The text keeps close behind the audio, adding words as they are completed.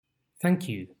Thank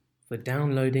you for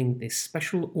downloading this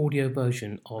special audio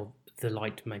version of The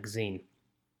Light magazine.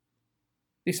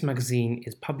 This magazine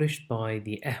is published by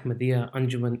the Ahmadiyya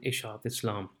Anjuman Ishaat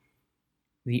Islam,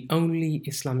 the only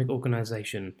Islamic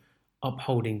organization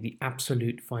upholding the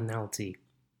absolute finality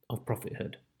of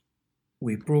prophethood.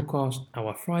 We broadcast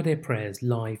our Friday prayers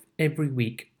live every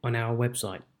week on our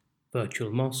website,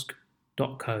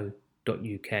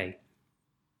 virtualmosque.co.uk,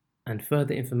 and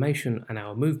further information on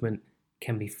our movement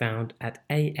can be found at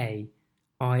aaIIL.org.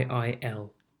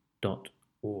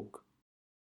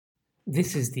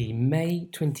 This is the May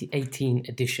 2018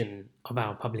 edition of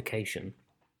our publication.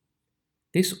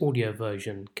 This audio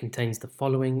version contains the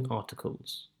following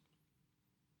articles: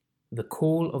 The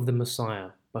Call of the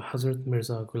Messiah by Hazrat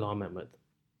Mirza Ghulam Ahmad,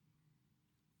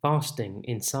 Fasting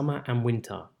in Summer and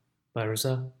Winter by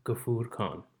Raza Ghafoor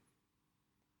Khan,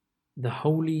 The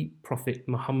Holy Prophet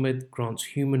Muhammad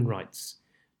Grants Human Rights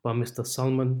by Mr.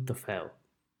 Salman Tufail,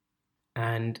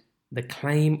 and The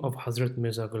Claim of Hazrat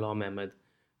Mirza Ghulam Ahmad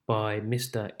by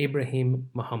Mr. Ibrahim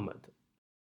Muhammad.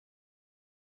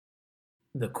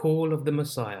 The Call of the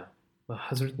Messiah by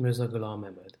Hazrat Mirza Ghulam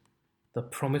Ahmad, the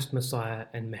Promised Messiah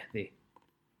and Mahdi.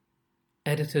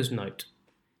 Editor's note: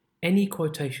 any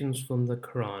quotations from the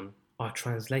Quran are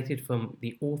translated from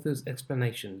the author's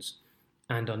explanations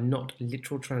and are not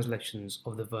literal translations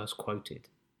of the verse quoted.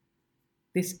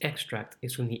 This extract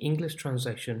is from the English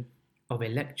translation of a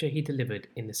lecture he delivered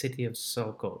in the city of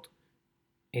Sialkot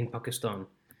in Pakistan,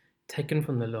 taken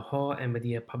from the Lahore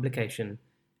Ahmadiyya publication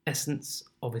Essence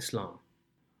of Islam.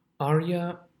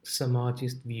 Arya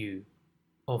Samajist View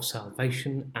of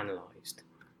Salvation Analysed.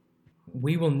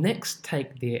 We will next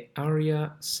take the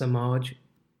Arya Samaj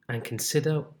and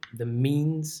consider the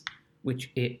means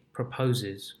which it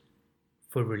proposes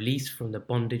for release from the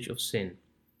bondage of sin.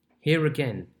 Here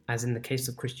again, as in the case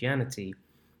of Christianity,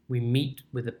 we meet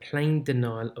with a plain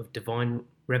denial of divine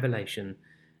revelation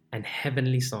and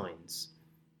heavenly signs,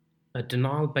 a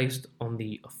denial based on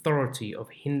the authority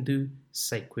of Hindu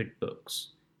sacred books,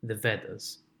 the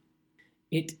Vedas.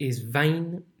 It is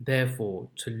vain, therefore,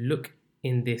 to look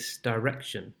in this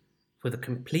direction for the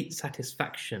complete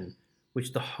satisfaction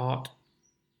which the heart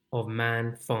of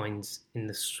man finds in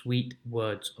the sweet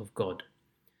words of God,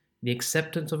 the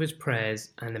acceptance of his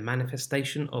prayers, and the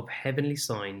manifestation of heavenly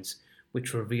signs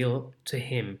which reveal to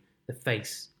him the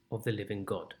face of the living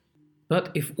God. But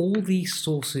if all these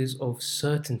sources of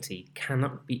certainty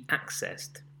cannot be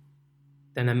accessed,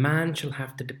 then a man shall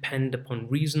have to depend upon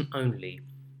reason only,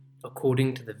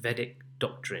 according to the Vedic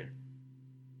doctrine.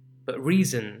 But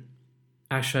reason,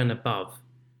 as shown above,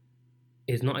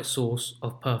 is not a source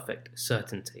of perfect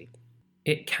certainty.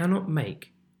 It cannot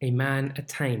make a man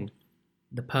attain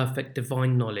the perfect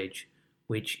divine knowledge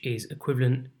which is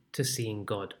equivalent to seeing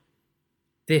God.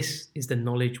 This is the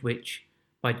knowledge which,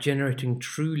 by generating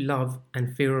true love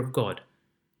and fear of God,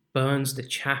 burns the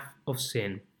chaff of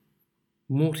sin,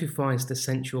 mortifies the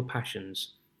sensual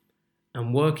passions,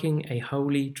 and working a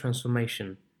holy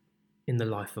transformation in the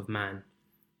life of man,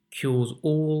 cures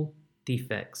all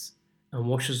defects and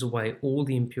washes away all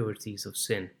the impurities of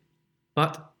sin.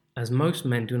 But as most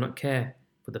men do not care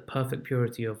for the perfect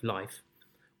purity of life,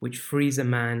 which frees a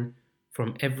man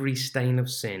from every stain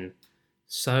of sin,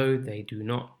 so they do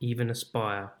not even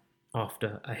aspire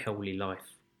after a holy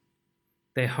life.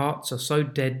 Their hearts are so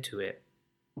dead to it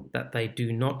that they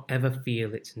do not ever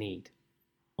feel its need.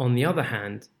 On the other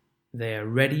hand, they are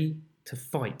ready to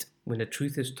fight when the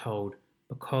truth is told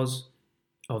because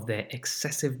of their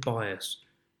excessive bias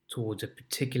towards a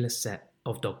particular set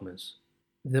of dogmas.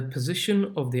 The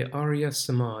position of the Arya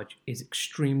Samaj is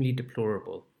extremely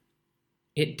deplorable.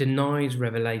 It denies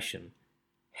revelation,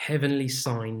 heavenly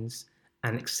signs,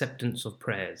 and acceptance of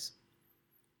prayers,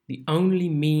 the only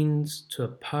means to a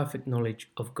perfect knowledge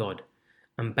of God,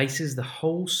 and bases the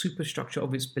whole superstructure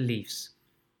of its beliefs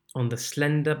on the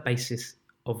slender basis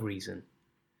of reason.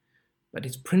 But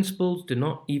its principles do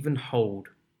not even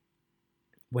hold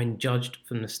when judged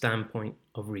from the standpoint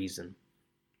of reason.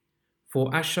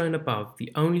 For as shown above,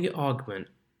 the only argument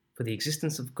for the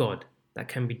existence of God that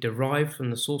can be derived from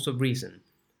the source of reason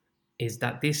is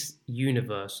that this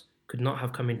universe could not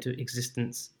have come into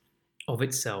existence of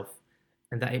itself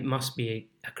and that it must be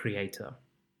a creator.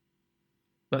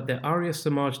 But the Arya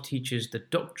Samaj teaches the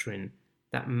doctrine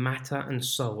that matter and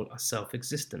soul are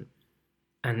self-existent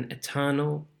and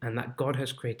eternal, and that God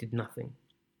has created nothing.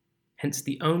 Hence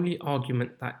the only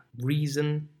argument that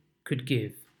reason could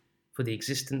give for the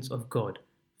existence of God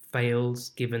fails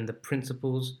given the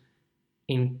principles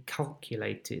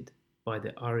inculcated by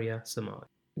the Arya Samaj.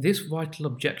 This vital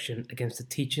objection against the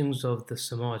teachings of the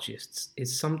Samajists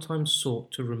is sometimes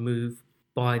sought to remove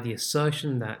by the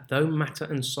assertion that though matter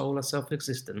and soul are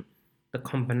self-existent, the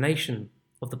combination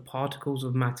of the particles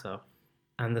of matter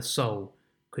and the soul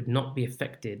could not be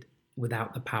effected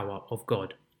without the power of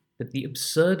God. But the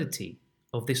absurdity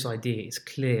of this idea is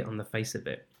clear on the face of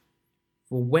it.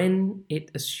 For when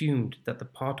it assumed that the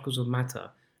particles of matter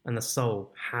and the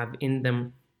soul have in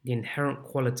them the inherent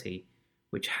quality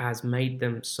which has made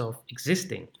them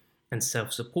self-existing and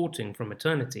self-supporting from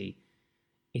eternity,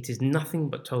 it is nothing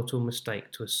but total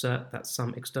mistake to assert that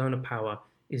some external power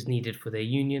is needed for their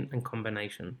union and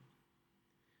combination.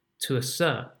 To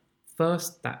assert,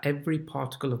 first, that every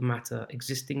particle of matter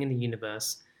existing in the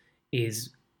universe is,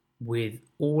 with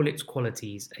all its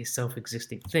qualities, a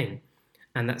self-existing thing,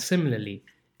 and that similarly,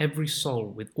 every soul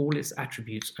with all its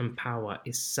attributes and power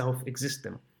is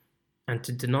self-existent, and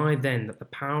to deny then that the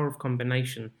power of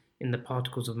combination in the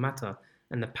particles of matter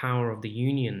and the power of the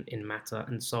union in matter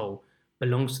and soul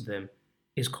belongs to them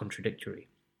is contradictory.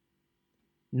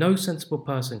 No sensible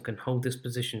person can hold this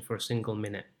position for a single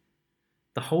minute.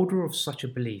 The holder of such a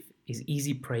belief is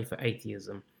easy prey for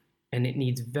atheism, and it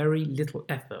needs very little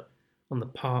effort on the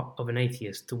part of an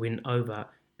atheist to win over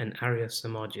an Arya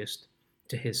Samajist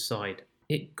to his side.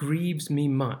 It grieves me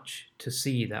much to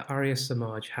see that Arya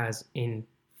Samaj has, in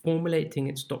formulating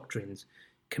its doctrines,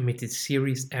 committed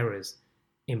serious errors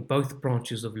in both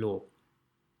branches of law.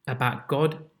 About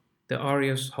God, the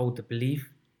Aryas hold the belief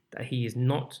that he is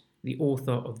not the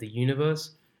author of the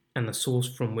universe and the source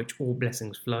from which all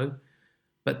blessings flow,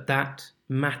 but that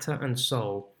matter and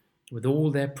soul, with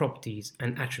all their properties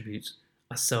and attributes,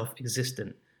 are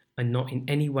self-existent and not in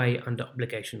any way under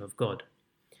obligation of God.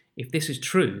 If this is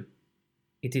true,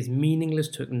 it is meaningless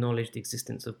to acknowledge the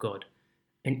existence of God,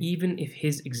 and even if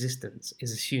his existence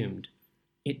is assumed,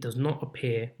 it does not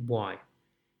appear why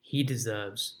he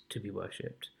deserves to be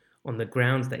worshipped, on the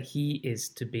grounds that he is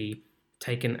to be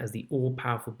taken as the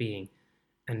all-powerful being,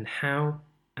 and how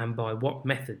and by what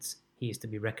methods he is to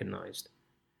be recognized.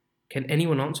 Can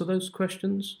anyone answer those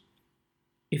questions?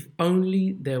 If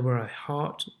only there were a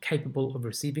heart capable of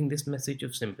receiving this message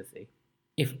of sympathy.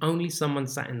 If only someone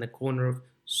sat in the corner of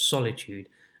solitude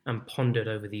and pondered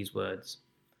over these words.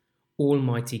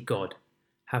 Almighty God,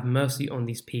 have mercy on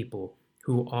these people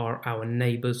who are our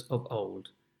neighbors of old.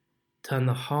 Turn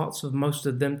the hearts of most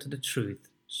of them to the truth,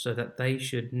 so that they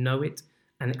should know it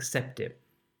and accept it.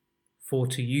 For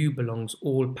to you belongs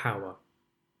all power.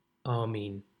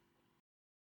 Amen.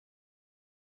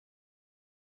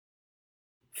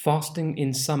 Fasting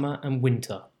in Summer and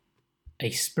Winter,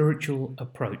 a Spiritual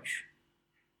Approach,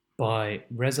 by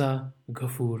Reza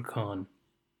Ghaffur Khan.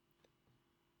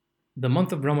 The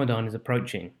month of Ramadan is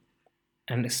approaching,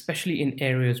 and especially in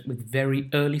areas with very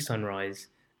early sunrise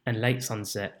and late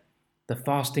sunset, the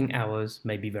fasting hours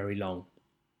may be very long.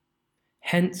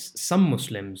 Hence, some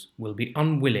Muslims will be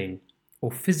unwilling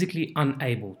or physically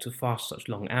unable to fast such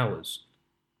long hours.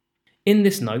 In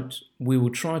this note, we will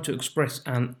try to express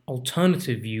an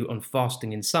alternative view on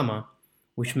fasting in summer,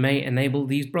 which may enable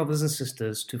these brothers and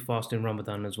sisters to fast in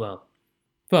Ramadan as well.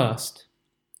 First,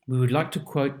 we would like to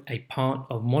quote a part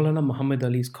of Maulana Muhammad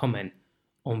Ali's comment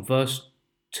on verse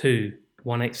 2,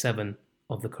 187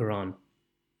 of the Quran.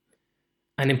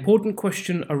 An important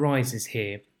question arises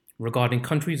here regarding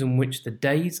countries in which the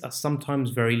days are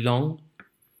sometimes very long,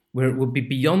 where it would be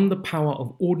beyond the power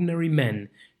of ordinary men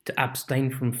to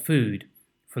abstain from food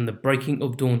from the breaking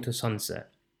of dawn to sunset.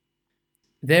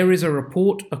 There is a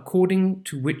report according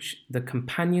to which the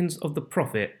companions of the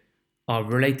Prophet are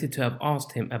related to have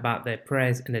asked him about their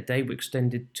prayers in a day which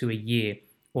extended to a year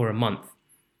or a month,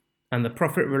 and the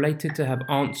Prophet related to have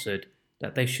answered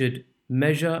that they should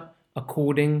measure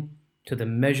according to the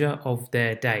measure of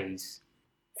their days.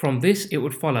 From this it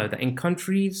would follow that in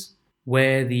countries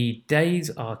where the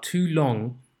days are too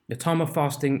long, the time of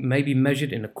fasting may be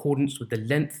measured in accordance with the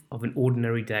length of an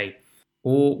ordinary day,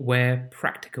 or where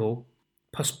practical,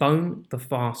 postpone the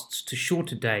fasts to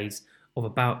shorter days of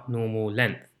about normal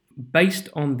length. Based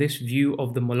on this view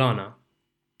of the Maulana,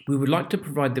 we would like to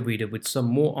provide the reader with some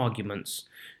more arguments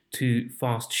to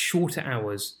fast shorter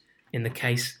hours in the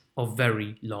case of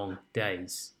very long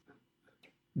days.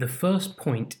 The first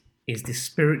point is the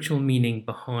spiritual meaning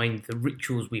behind the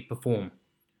rituals we perform.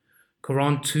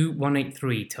 Quran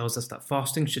 2:183 tells us that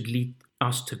fasting should lead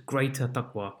us to greater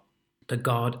taqwa, to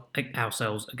guard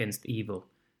ourselves against evil.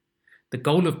 The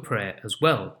goal of prayer as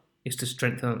well is to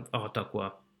strengthen our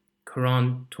taqwa.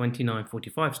 Quran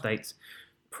 29:45 states,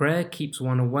 prayer keeps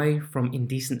one away from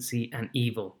indecency and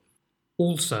evil.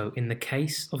 Also, in the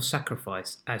case of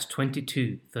sacrifice, as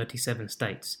 22:37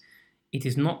 states, it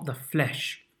is not the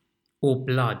flesh or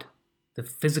blood, the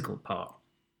physical part,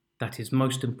 that is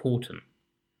most important,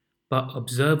 but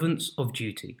observance of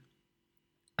duty.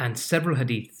 And several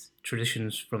hadith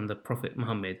traditions from the Prophet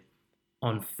Muhammad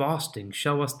on fasting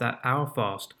show us that our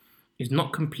fast is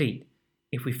not complete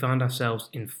if we find ourselves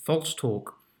in false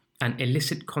talk and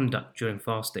illicit conduct during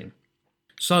fasting.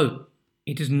 So,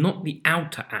 it is not the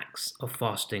outer acts of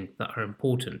fasting that are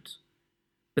important,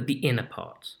 but the inner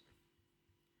parts.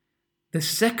 The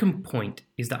second point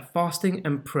is that fasting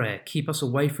and prayer keep us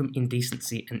away from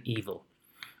indecency and evil.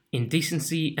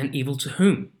 Indecency and evil to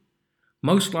whom?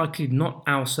 Most likely not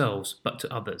ourselves, but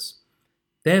to others.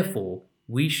 Therefore,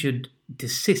 we should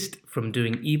desist from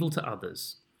doing evil to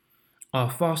others. Our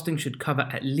fasting should cover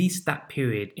at least that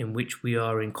period in which we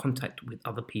are in contact with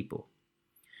other people.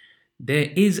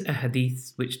 There is a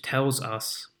hadith which tells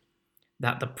us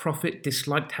that the Prophet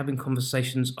disliked having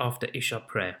conversations after Isha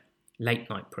prayer, late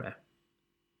night prayer.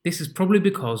 This is probably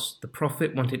because the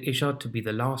Prophet wanted Isha to be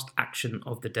the last action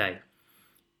of the day.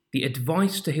 The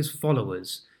advice to his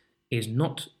followers is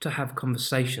not to have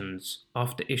conversations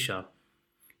after Isha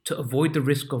to avoid the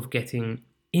risk of getting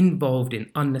involved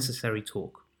in unnecessary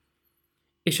talk.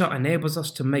 Isha enables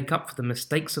us to make up for the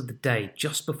mistakes of the day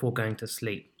just before going to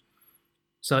sleep.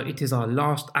 So it is our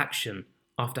last action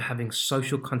after having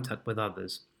social contact with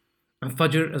others, and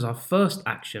Fajr is our first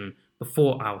action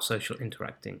before our social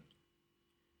interacting.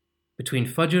 Between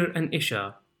Fajr and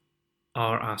Isha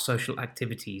are our social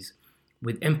activities,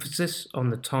 with emphasis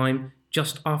on the time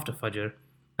just after Fajr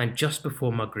and just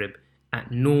before Maghrib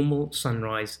at normal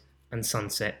sunrise and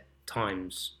sunset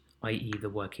times, i.e. the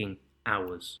working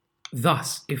hours.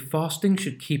 Thus, if fasting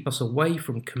should keep us away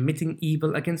from committing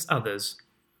evil against others,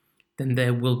 then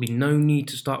there will be no need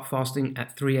to start fasting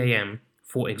at 3 a.m,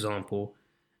 for example,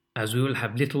 as we will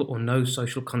have little or no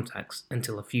social contacts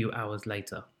until a few hours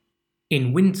later.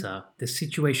 In winter, the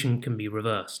situation can be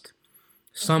reversed.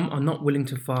 Some are not willing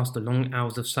to fast the long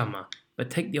hours of summer, but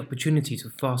take the opportunity to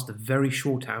fast the very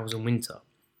short hours in winter.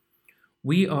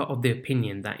 We are of the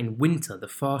opinion that in winter the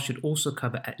fast should also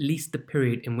cover at least the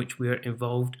period in which we are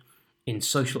involved in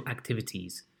social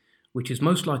activities, which is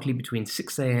most likely between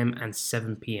 6 a.m. and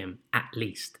 7 p.m. at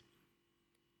least.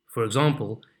 For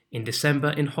example, in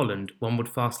December in Holland, one would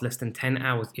fast less than 10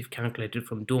 hours if calculated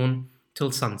from dawn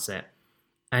till sunset,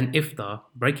 and iftar,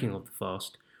 breaking of the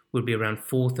fast, would be around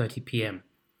 4:30 p.m,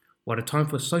 while the time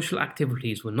for social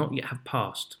activities will not yet have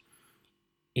passed.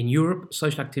 In Europe,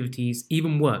 social activities,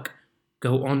 even work,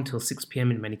 go on till 6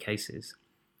 p.m. in many cases.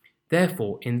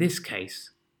 Therefore, in this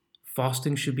case,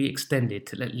 fasting should be extended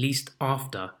till at least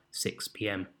after 6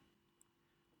 p.m.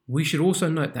 We should also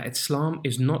note that Islam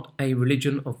is not a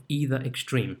religion of either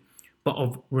extreme, but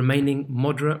of remaining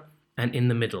moderate and in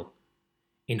the middle.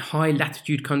 In high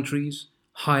latitude countries,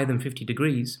 higher than 50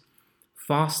 degrees,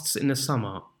 fasts in the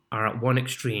summer are at one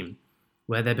extreme,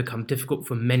 where they become difficult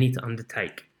for many to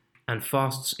undertake, and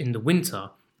fasts in the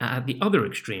winter are at the other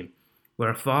extreme, where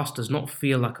a fast does not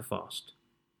feel like a fast.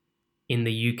 In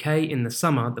the UK, in the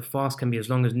summer, the fast can be as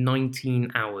long as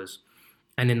 19 hours,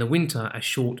 and in the winter as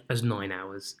short as 9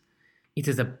 hours. It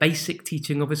is a basic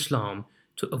teaching of Islam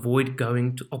to avoid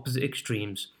going to opposite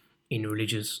extremes in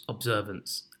religious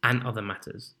observance and other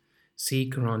matters. See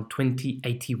Quran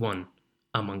 20:81,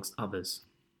 amongst others.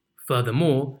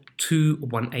 Furthermore,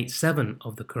 2:187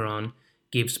 of the Quran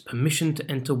gives permission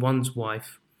to enter one's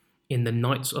wife in the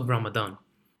nights of Ramadan.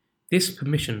 This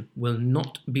permission will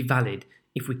not be valid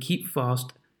if we keep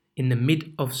fast in the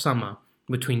mid of summer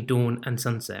between dawn and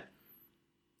sunset.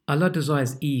 Allah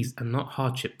desires ease and not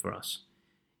hardship for us.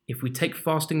 If we take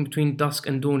fasting between dusk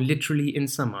and dawn literally in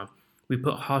summer, we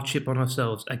put hardship on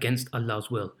ourselves against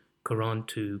Allah's will. Quran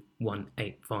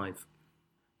 2:185.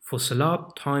 For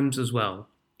salat times as well,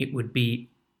 it would be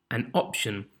an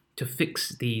option to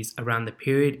fix these around the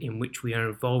period in which we are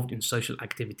involved in social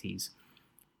activities,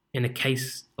 in a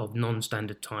case of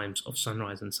non-standard times of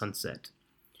sunrise and sunset.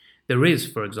 There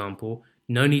is, for example,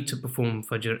 no need to perform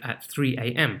Fajr at 3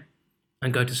 a.m.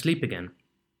 and go to sleep again.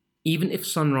 Even if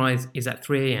sunrise is at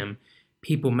 3 a.m,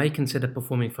 people may consider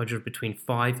performing Fajr between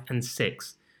 5 and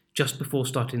 6, just before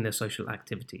starting their social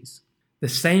activities. The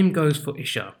same goes for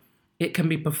Isha. It can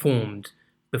be performed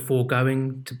before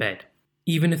going to bed,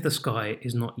 even if the sky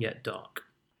is not yet dark.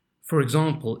 For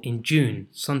example, in June,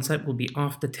 sunset will be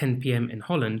after 10 p.m. in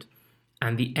Holland,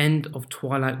 and the end of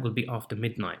twilight will be after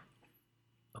midnight.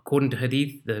 According to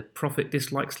Hadith, the Prophet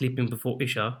disliked sleeping before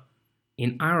Isha.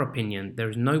 In our opinion, there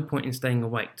is no point in staying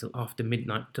awake till after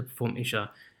midnight to perform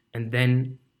Isha and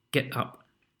then get up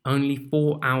only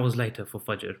 4 hours later for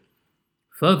Fajr.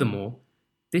 Furthermore,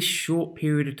 this short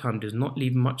period of time does not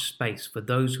leave much space for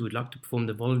those who would like to perform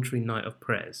the voluntary night of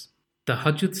prayers. The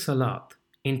Hajjud Salat,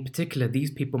 in particular,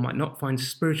 these people might not find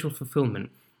spiritual fulfillment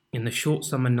in the short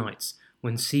summer nights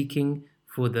when seeking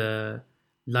for the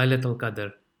Laylat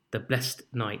al-Qadr, the blessed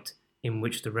night in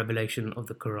which the revelation of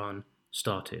the Quran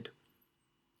started.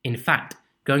 In fact,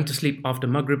 going to sleep after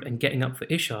Maghrib and getting up for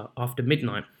Isha after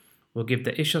midnight will give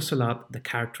the Isha Salat the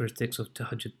characteristics of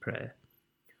Tahajjud prayer.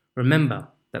 Remember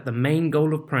that the main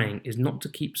goal of praying is not to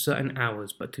keep certain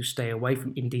hours but to stay away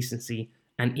from indecency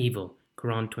and evil.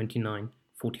 Quran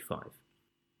 29:45.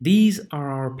 These are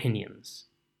our opinions.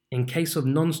 In case of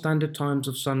non-standard times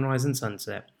of sunrise and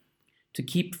sunset, to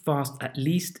keep fast at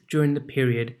least during the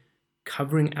period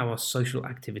covering our social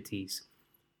activities,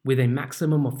 with a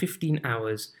maximum of 15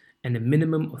 hours and a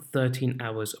minimum of 13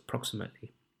 hours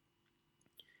approximately.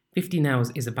 15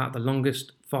 hours is about the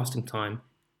longest fasting time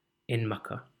in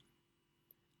Makkah.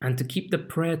 And to keep the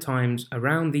prayer times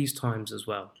around these times as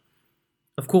well.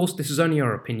 Of course, this is only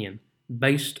our opinion,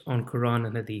 based on Quran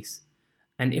and Hadith.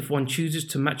 And if one chooses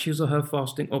to match his or her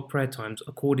fasting or prayer times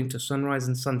according to sunrise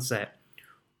and sunset,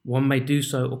 one may do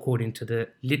so according to the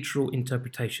literal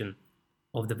interpretation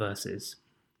of the verses.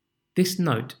 This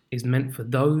note is meant for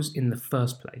those in the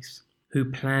first place who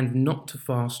planned not to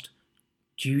fast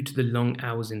due to the long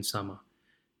hours in summer,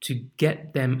 to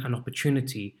get them an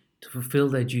opportunity to fulfill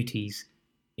their duties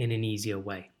in an easier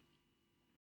way.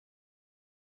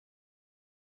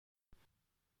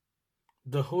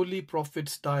 The Holy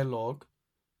Prophet's dialogue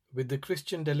with the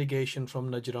Christian delegation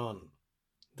from Najran,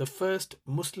 the first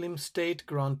Muslim state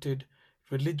granted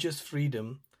religious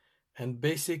freedom and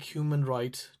basic human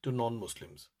rights to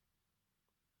non-Muslims.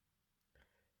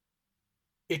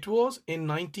 It was in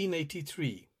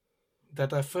 1983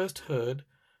 that I first heard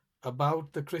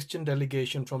about the Christian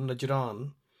delegation from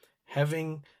Najran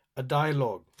having a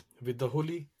dialogue with the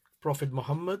Holy Prophet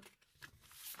Muhammad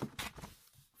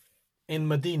in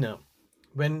Medina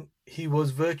when he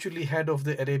was virtually head of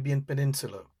the Arabian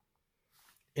Peninsula.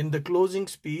 In the closing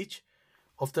speech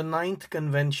of the 9th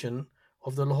convention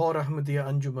of the Lahore Ahmadiyya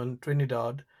Anjuman,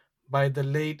 Trinidad, by the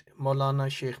late Maulana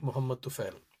Sheikh Muhammad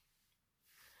Tufail.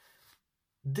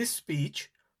 This speech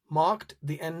marked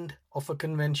the end of a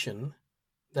convention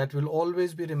that will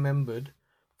always be remembered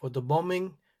for the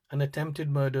bombing and attempted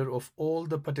murder of all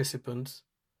the participants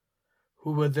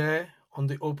who were there on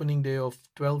the opening day of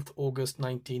 12th August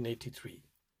 1983.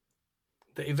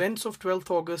 The events of 12th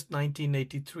August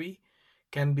 1983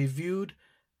 can be viewed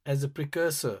as a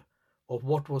precursor of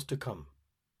what was to come.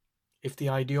 If the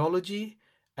ideology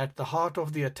at the heart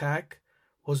of the attack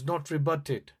was not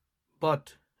rebutted,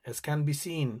 but, as can be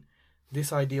seen,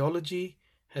 this ideology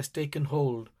has taken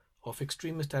hold of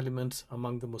extremist elements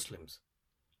among the Muslims.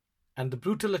 And the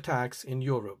brutal attacks in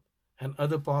Europe and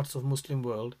other parts of Muslim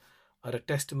world are a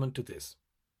testament to this.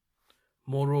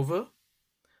 Moreover,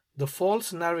 the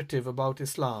false narrative about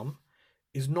Islam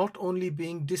is not only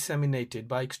being disseminated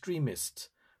by extremists,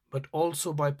 but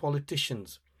also by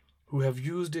politicians who have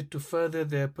used it to further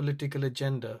their political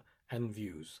agenda and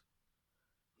views.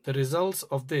 The results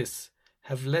of this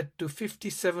have led to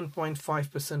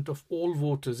 57.5% of all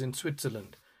voters in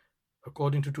Switzerland,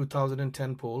 according to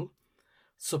 2010 poll,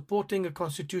 supporting a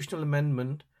constitutional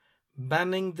amendment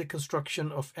banning the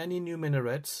construction of any new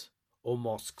minarets or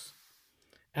mosques.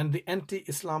 And the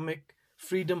anti-Islamic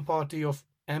Freedom Party of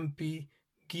MP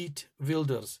Geert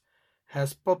Wilders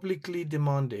has publicly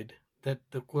demanded that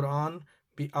the Quran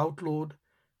be outlawed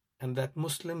and that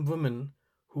Muslim women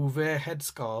who wear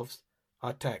headscarves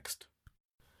are taxed.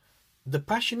 The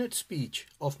passionate speech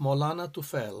of Maulana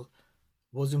Tufail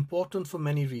was important for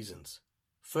many reasons.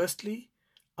 Firstly,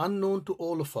 unknown to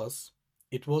all of us,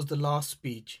 it was the last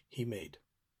speech he made,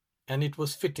 and it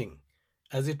was fitting,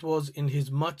 as it was in his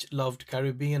much-loved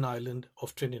Caribbean island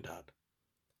of Trinidad.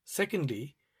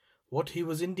 Secondly, what he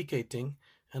was indicating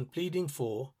and pleading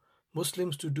for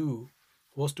Muslims to do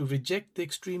was to reject the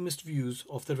extremist views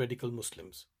of the radical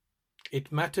Muslims.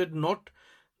 It mattered not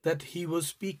that he was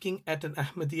speaking at an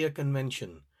Ahmadiyya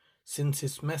convention, since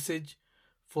his message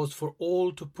was for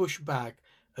all to push back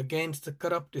against the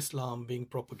corrupt Islam being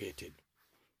propagated.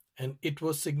 And it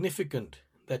was significant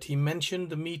that he mentioned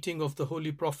the meeting of the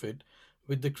Holy Prophet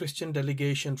with the Christian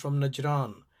delegation from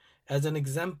Najran as an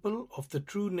example of the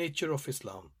true nature of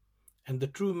Islam and the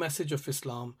true message of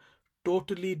Islam,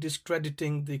 totally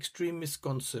discrediting the extremist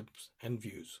concepts and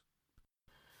views.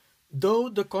 Though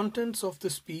the contents of the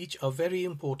speech are very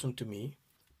important to me,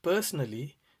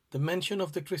 personally, the mention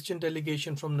of the Christian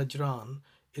delegation from Najran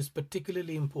is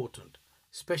particularly important,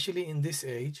 especially in this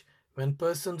age when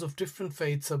persons of different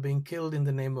faiths are being killed in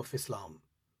the name of Islam.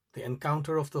 The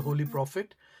encounter of the Holy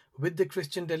Prophet with the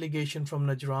Christian delegation from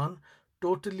Najran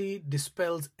totally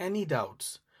dispels any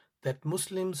doubts that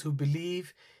Muslims who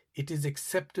believe it is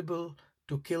acceptable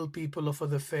to kill people of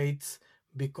other faiths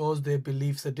because their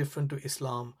beliefs are different to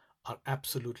Islam are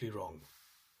absolutely wrong.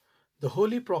 The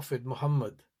Holy Prophet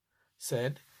Muhammad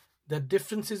said that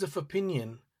differences of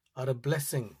opinion are a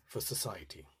blessing for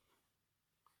society.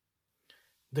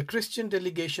 The Christian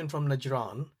delegation from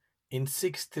Najran in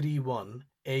 631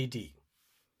 AD.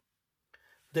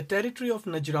 The territory of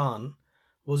Najran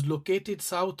was located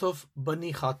south of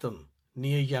Bani Khatam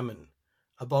near Yemen,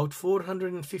 about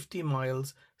 450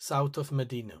 miles south of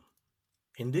Medina.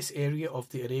 In this area of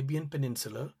the Arabian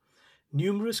Peninsula,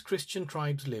 numerous Christian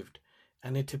tribes lived,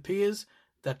 and it appears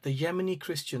that the Yemeni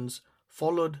Christians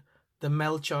followed the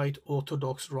Melchite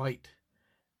Orthodox Rite,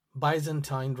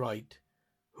 Byzantine Rite,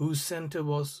 whose center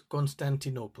was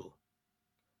Constantinople.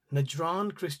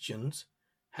 Najran Christians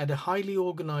had a highly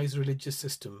organized religious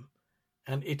system,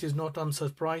 and it is not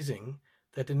unsurprising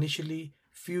that initially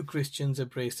few Christians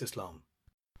embraced Islam.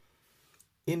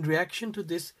 In reaction to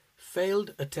this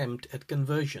failed attempt at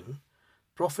conversion,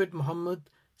 Prophet Muhammad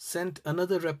sent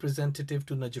another representative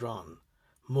to Najran,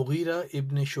 Mughira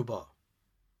ibn Shuba,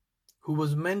 who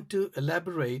was meant to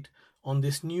elaborate on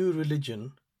this new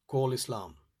religion called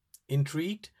Islam.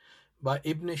 Intrigued by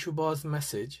Ibn Shuba's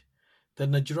message, the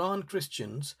Najran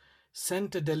Christians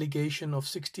sent a delegation of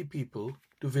 60 people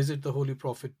to visit the Holy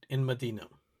Prophet in Medina.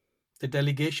 The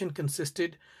delegation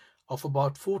consisted of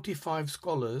about 45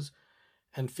 scholars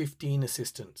and 15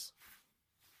 assistants.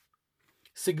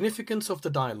 Significance of the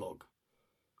dialogue.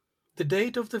 The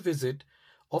date of the visit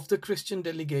of the Christian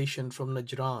delegation from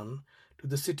Najran to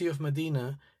the city of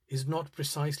Medina is not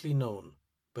precisely known,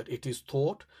 but it is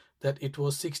thought that it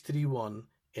was 631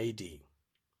 AD.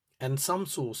 And some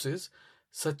sources,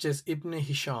 such as Ibn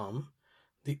Hisham,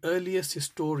 the earliest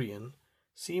historian,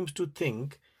 seems to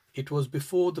think it was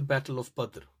before the Battle of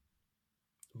Badr.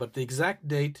 But the exact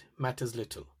date matters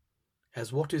little,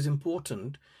 as what is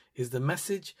important is the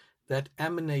message that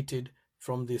emanated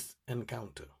from this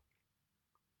encounter.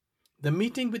 The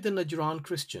meeting with the Najran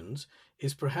Christians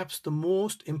is perhaps the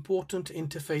most important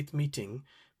interfaith meeting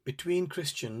between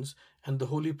Christians and the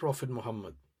Holy Prophet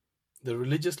Muhammad. The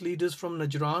religious leaders from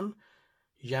Najran,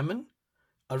 Yemen,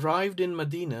 arrived in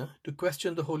Medina to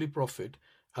question the Holy Prophet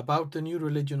about the new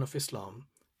religion of Islam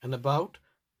and about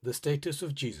the status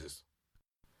of Jesus.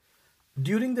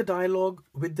 During the dialogue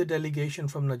with the delegation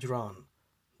from Najran,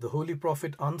 the Holy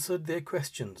Prophet answered their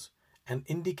questions and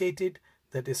indicated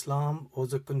that Islam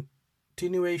was a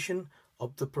continuation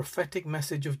of the prophetic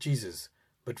message of Jesus,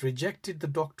 but rejected the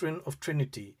doctrine of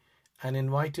Trinity and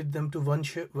invited them to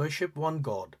worship one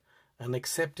God and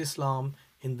accept Islam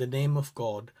in the name of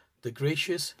God, the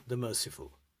gracious, the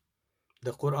merciful.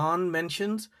 The Quran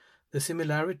mentions the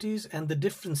similarities and the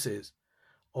differences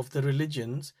of the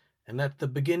religions, and at the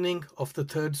beginning of the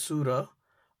third surah,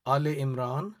 Al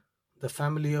Imran, the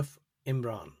family of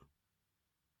Imran.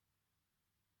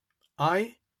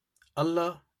 I,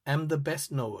 Allah, am the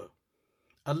best knower.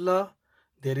 Allah,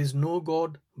 there is no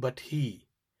God but He,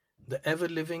 the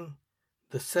ever-living,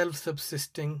 the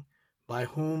self-subsisting, by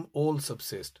whom all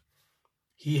subsist.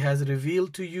 He has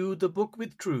revealed to you the book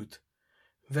with truth,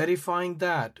 verifying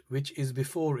that which is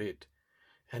before it,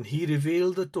 and He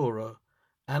revealed the Torah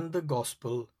and the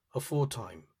Gospel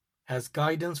aforetime as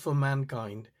guidance for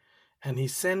mankind, and He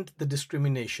sent the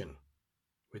discrimination,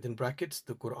 within brackets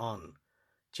the Quran,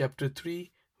 chapter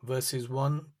 3, verses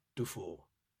 1 to 4.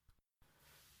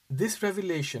 This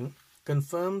revelation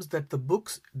confirms that the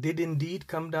books did indeed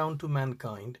come down to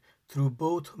mankind through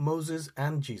both Moses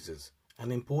and Jesus,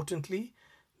 and importantly,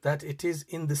 that it is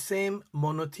in the same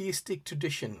monotheistic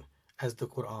tradition as the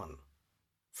Quran.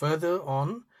 Further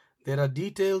on, there are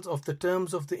details of the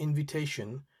terms of the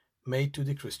invitation made to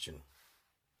the Christian.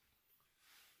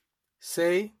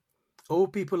 Say, O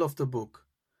people of the book,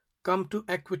 come to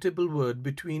equitable word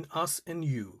between us and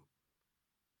you,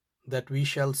 that we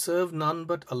shall serve none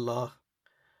but Allah,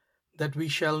 that we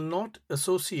shall not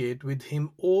associate with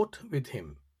Him aught with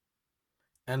Him,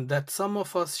 and that some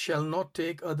of us shall not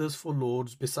take others for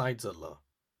lords besides Allah.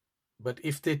 But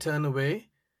if they turn away,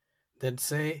 then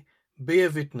say,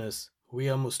 bear witness, we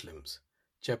are Muslims.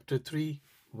 Chapter 3,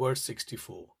 verse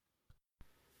 64.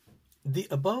 The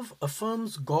above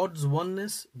affirms God's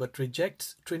oneness but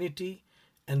rejects Trinity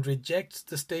and rejects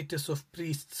the status of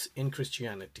priests in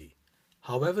Christianity.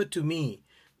 However, to me,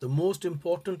 the most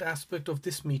important aspect of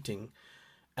this meeting,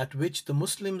 at which the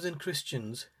Muslims and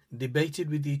Christians debated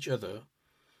with each other,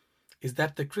 is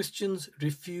that the Christians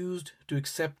refused to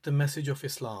accept the message of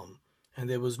Islam, and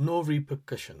there was no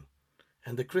repercussion,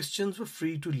 and the Christians were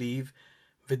free to leave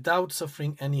without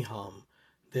suffering any harm.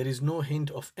 There is no hint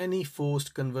of any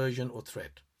forced conversion or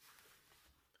threat.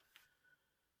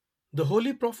 The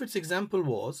Holy Prophet's example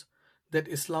was that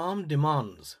Islam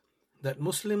demands that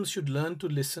Muslims should learn to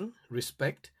listen,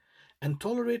 respect, and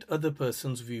tolerate other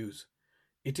persons' views.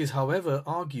 It is, however,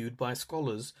 argued by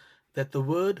scholars that the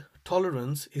word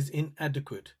tolerance is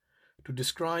inadequate to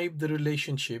describe the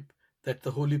relationship that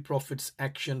the Holy Prophet's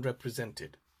action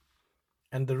represented.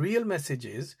 And the real message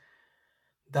is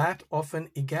that of an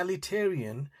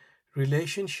egalitarian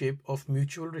relationship of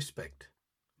mutual respect.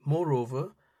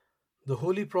 Moreover, the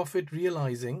Holy Prophet,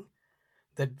 realizing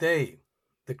that they,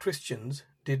 the Christians,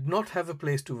 did not have a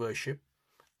place to worship,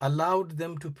 allowed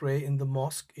them to pray in the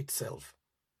mosque itself.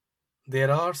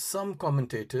 There are some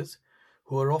commentators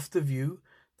who are of the view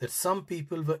that some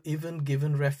people were even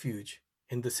given refuge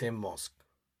in the same mosque.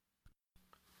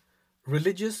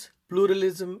 Religious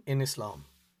pluralism in Islam.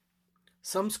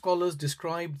 Some scholars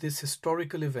describe this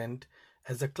historical event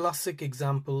as a classic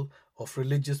example of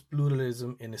religious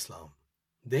pluralism in Islam.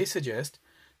 They suggest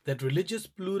that religious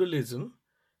pluralism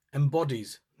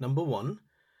embodies, number one,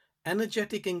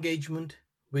 energetic engagement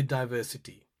with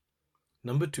diversity.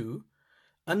 Number two,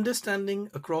 understanding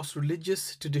across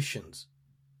religious traditions.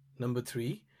 Number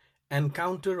three,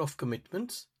 encounter of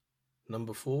commitments.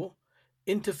 Number four,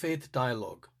 interfaith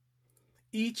dialogue.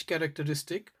 Each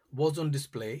characteristic was on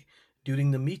display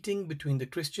during the meeting between the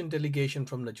Christian delegation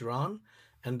from Najran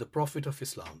and the Prophet of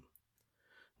Islam.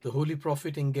 The Holy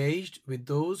Prophet engaged with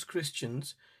those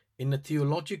Christians in a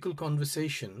theological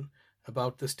conversation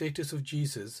about the status of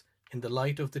Jesus in the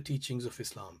light of the teachings of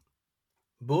Islam.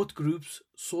 Both groups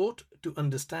sought to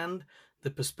understand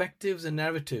the perspectives and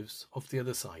narratives of the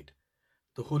other side.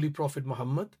 The Holy Prophet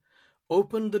Muhammad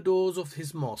opened the doors of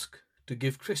his mosque to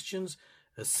give Christians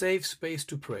a safe space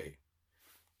to pray,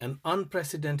 an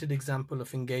unprecedented example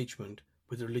of engagement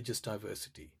with religious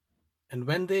diversity. And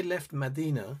when they left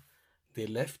Medina, they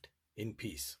left in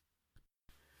peace.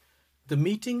 The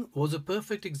meeting was a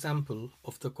perfect example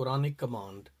of the Quranic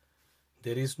command,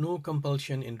 "There is no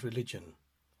compulsion in religion."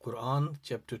 Quran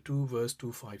chapter 2 verse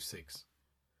 256.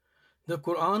 The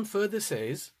Quran further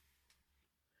says,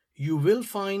 "You will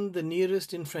find the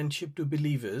nearest in friendship to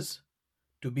believers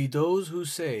to be those who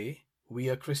say, 'We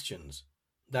are Christians.'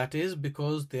 That is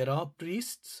because there are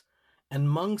priests and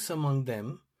monks among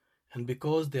them, and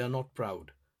because they are not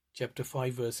proud." Chapter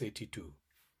 5 verse 82.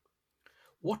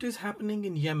 What is happening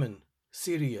in Yemen,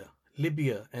 Syria,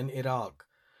 Libya, and Iraq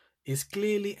is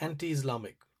clearly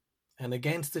anti-Islamic and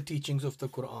against the teachings of the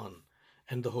Quran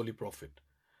and the Holy Prophet.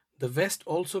 The West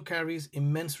also carries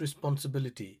immense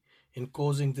responsibility in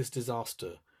causing this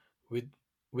disaster with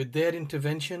their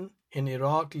intervention in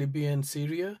Iraq, Libya, and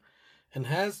Syria, and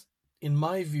has, in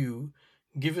my view,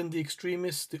 given the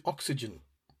extremists the oxygen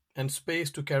and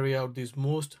space to carry out these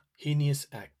most heinous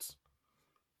acts.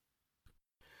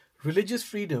 Religious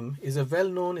freedom is a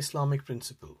well-known Islamic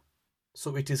principle,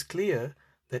 so it is clear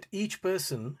that each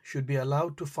person should be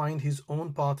allowed to find his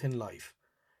own path in life.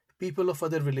 People of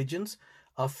other religions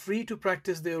are free to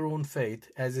practice their own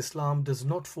faith, as Islam does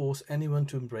not force anyone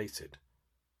to embrace it.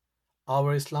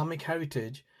 Our Islamic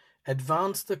heritage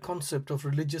advanced the concept of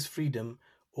religious freedom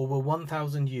over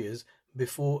 1,000 years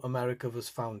before America was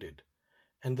founded,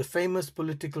 and the famous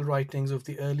political writings of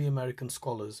the early American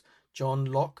scholars John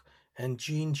Locke and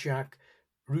Jean-Jacques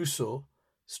Rousseau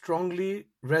strongly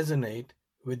resonate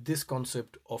with this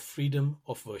concept of freedom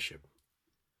of worship.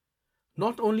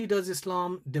 Not only does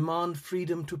Islam demand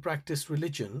freedom to practice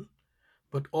religion,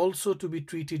 but also to be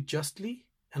treated justly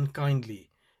and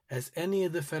kindly as any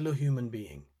other fellow human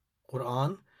being.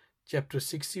 Quran chapter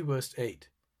 60 verse 8.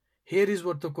 Here is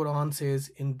what the Quran says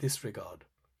in this regard.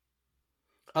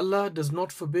 Allah does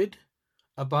not forbid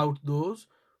about those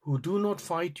who do not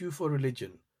fight you for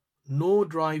religion, nor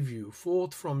drive you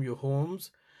forth from your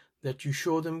homes, that you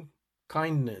show them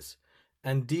kindness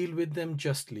and deal with them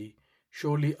justly.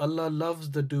 Surely Allah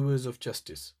loves the doers of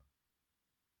justice.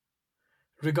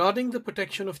 Regarding the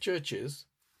protection of churches,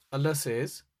 Allah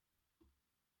says,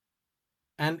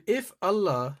 "And if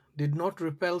Allah did not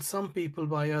repel some people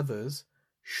by others,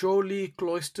 surely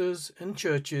cloisters and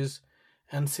churches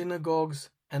and synagogues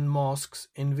and mosques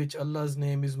in which Allah's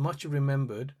name is much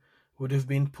remembered would have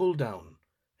been pulled down,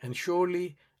 and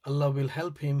surely Allah will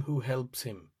help him who helps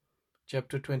him."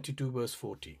 Chapter 22 verse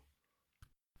 40.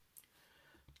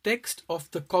 Text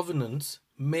of the covenants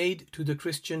made to the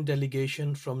Christian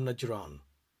delegation from Najran.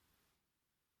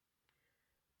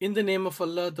 In the name of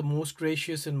Allah, the most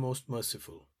gracious and most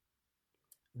merciful.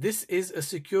 This is a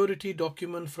security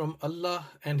document from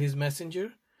Allah and His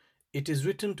Messenger. It is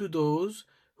written to those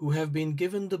who have been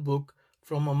given the book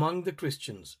from among the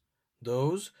Christians,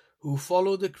 those who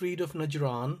follow the creed of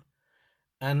Najran,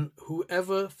 and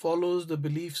whoever follows the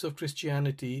beliefs of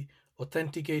Christianity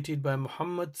authenticated by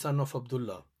Muhammad son of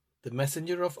Abdullah, the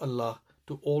messenger of Allah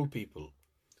to all people,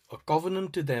 a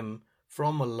covenant to them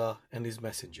from Allah and His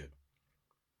messenger.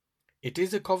 It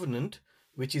is a covenant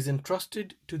which is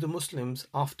entrusted to the Muslims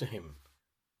after him,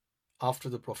 after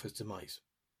the Prophet's demise,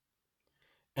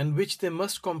 and which they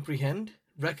must comprehend,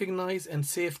 recognize and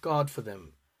safeguard for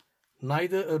them.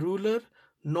 Neither a ruler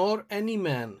nor any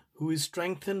man who is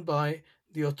strengthened by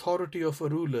the authority of a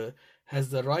ruler has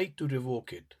the right to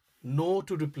revoke it, nor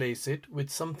to replace it with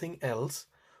something else,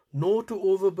 nor to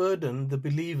overburden the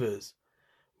believers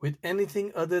with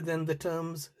anything other than the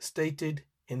terms stated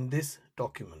in this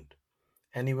document.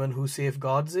 Anyone who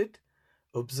safeguards it,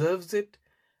 observes it,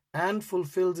 and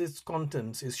fulfills its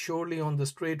contents is surely on the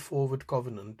straightforward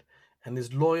covenant and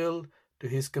is loyal to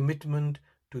his commitment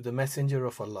to the Messenger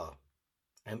of Allah.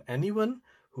 And anyone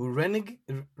who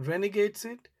renegates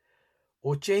it,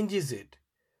 or changes it,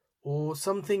 or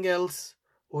something else,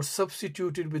 or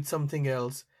substituted with something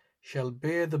else, shall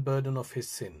bear the burden of his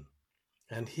sin.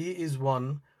 And he is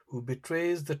one who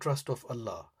betrays the trust of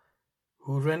Allah,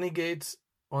 who renegates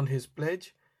on his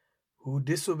pledge, who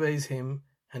disobeys him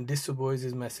and disobeys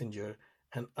his messenger,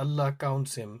 and Allah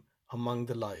counts him among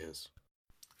the liars.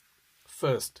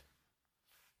 First,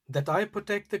 that I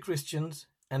protect the Christians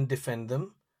and defend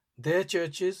them, their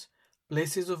churches,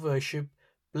 places of worship,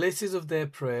 places of their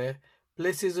prayer,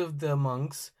 places of their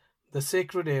monks, the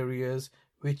sacred areas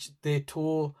which they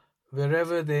tour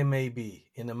wherever they may be,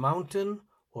 in a mountain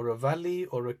or a valley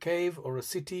or a cave or a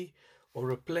city or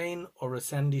a plain or a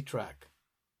sandy track.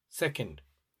 Second,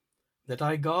 that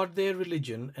I guard their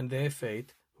religion and their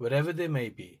faith wherever they may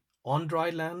be, on dry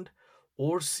land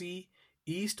or sea,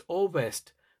 east or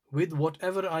west, with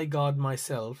whatever I guard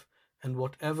myself and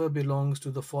whatever belongs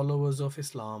to the followers of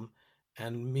Islam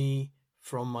and me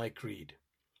from my creed.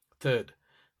 Third,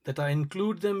 that I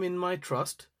include them in my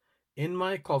trust, in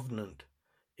my covenant,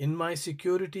 in my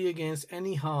security against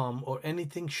any harm or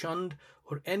anything shunned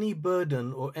or any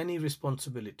burden or any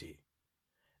responsibility,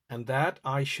 and that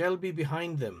I shall be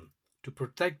behind them to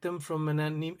protect them from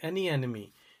any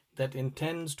enemy that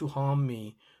intends to harm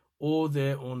me or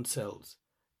their own selves,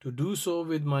 to do so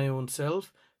with my own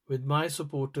self, with my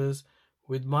supporters,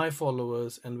 with my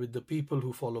followers, and with the people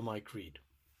who follow my creed.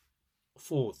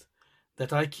 Fourth,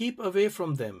 that I keep away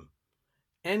from them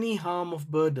any harm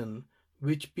of burden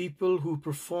which people who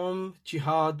perform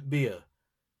jihad bear,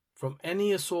 from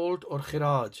any assault or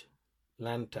khiraj,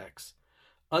 land tax,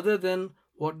 other than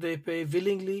what they pay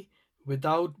willingly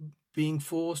without being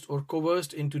forced or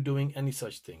coerced into doing any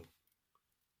such thing.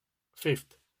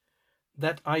 Fifth,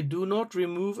 that I do not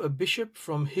remove a bishop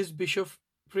from his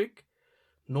bishopric,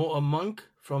 nor a monk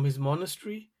from his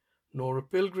monastery, nor a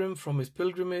pilgrim from his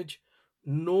pilgrimage,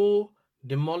 nor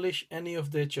demolish any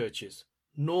of their churches,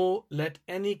 nor let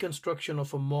any construction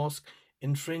of a mosque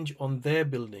infringe on their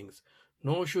buildings,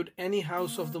 nor should any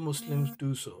house of the Muslims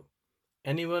do so.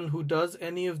 Anyone who does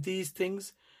any of these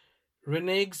things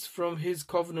reneges from his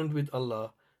covenant with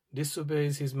Allah,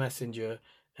 disobeys his messenger,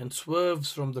 and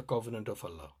swerves from the covenant of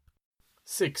Allah.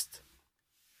 Sixth,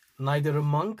 neither a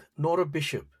monk nor a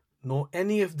bishop, nor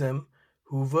any of them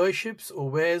who worships or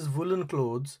wears woolen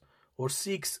clothes or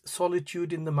seeks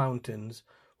solitude in the mountains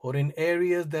or in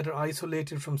areas that are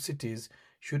isolated from cities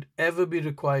should ever be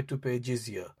required to pay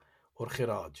jizya or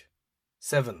khiraj.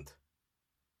 Seventh,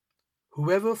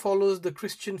 whoever follows the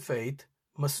Christian faith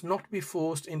must not be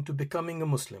forced into becoming a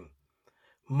Muslim.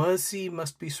 Mercy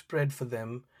must be spread for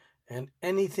them, and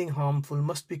anything harmful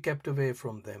must be kept away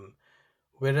from them,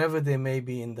 wherever they may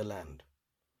be in the land.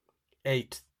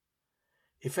 Eighth,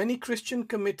 if any Christian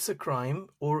commits a crime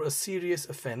or a serious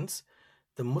offense,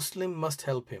 the Muslim must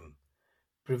help him,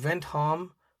 prevent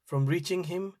harm from reaching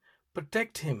him,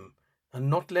 protect him, and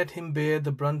not let him bear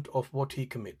the brunt of what he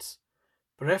commits.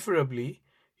 Preferably,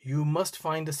 you must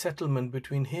find a settlement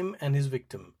between him and his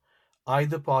victim,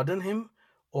 either pardon him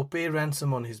or pay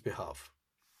ransom on his behalf.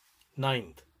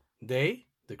 Ninth, they,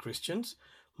 the Christians,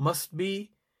 must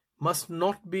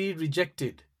not be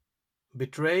rejected,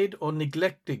 betrayed or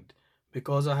neglected,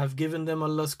 because I have given them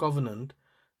Allah's covenant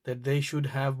that they should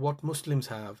have what Muslims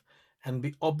have and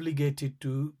be obligated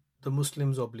to the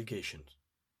Muslims' obligations.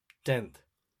 10th,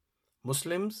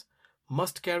 Muslims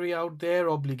must carry out their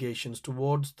obligations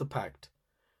towards the pact,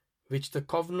 which the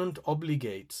covenant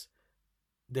obligates.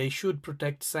 They should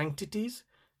protect sanctities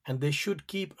and they should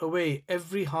keep away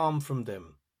every harm from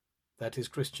them, that is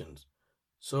Christians,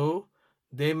 so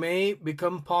they may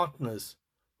become partners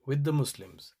with the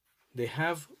Muslims. They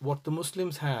have what the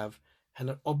Muslims have and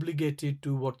are obligated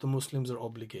to what the Muslims are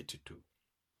obligated to.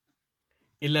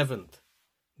 11th,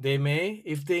 They may,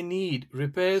 if they need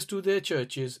repairs to their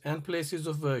churches and places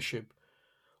of worship,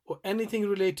 or anything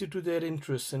related to their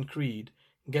interests and creed,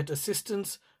 get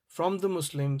assistance from the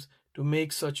Muslims to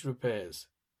make such repairs.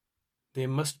 They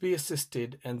must be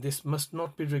assisted, and this must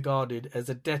not be regarded as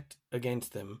a debt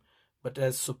against them, but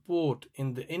as support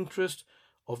in the interest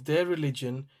of their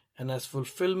religion and as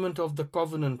fulfillment of the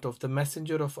covenant of the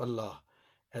Messenger of Allah,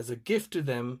 as a gift to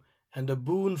them and a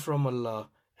boon from Allah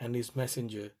and His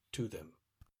Messenger to them.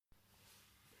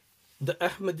 The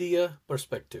Ahmadiyya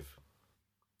perspective.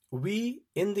 We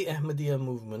in the Ahmadiyya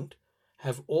movement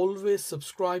have always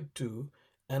subscribed to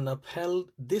and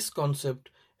upheld this concept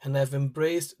and have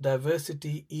embraced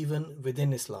diversity even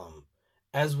within Islam,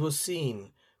 as was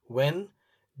seen when,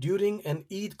 during an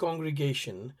Eid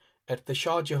congregation at the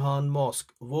Shah Jahan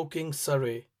Mosque, Woking,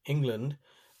 Surrey, England,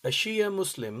 a Shia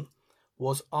Muslim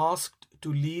was asked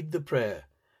to lead the prayer,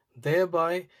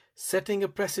 thereby setting a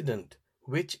precedent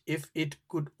which, if it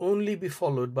could only be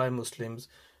followed by Muslims,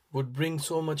 would bring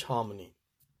so much harmony.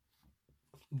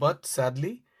 But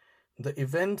sadly, the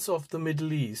events of the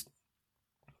Middle East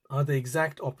are the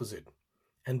exact opposite,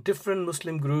 and different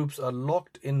Muslim groups are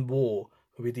locked in war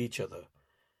with each other,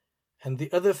 and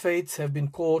the other faiths have been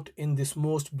caught in this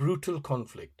most brutal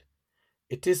conflict.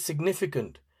 It is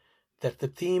significant that the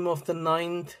theme of the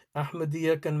 9th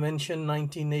Ahmadiyya Convention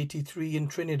 1983 in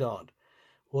Trinidad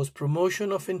was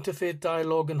promotion of interfaith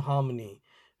dialogue and harmony,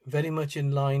 very much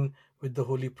in line with the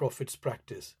Holy Prophet's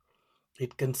practice.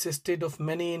 It consisted of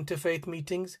many interfaith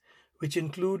meetings, which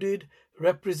included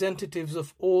representatives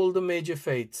of all the major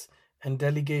faiths and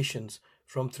delegations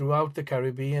from throughout the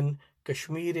Caribbean,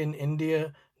 Kashmir in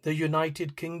India, the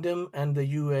United Kingdom, and the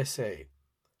USA.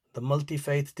 The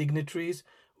multi-faith dignitaries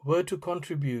were to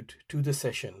contribute to the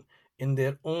session in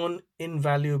their own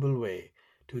invaluable way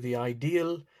to the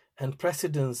ideal and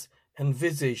precedents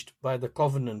envisaged by the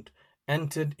covenant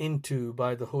entered into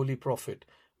by the Holy Prophet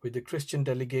with the Christian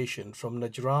delegation from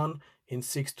Najran in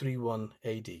 631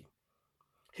 AD.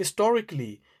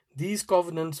 Historically, these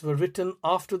covenants were written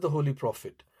after the Holy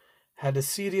Prophet had a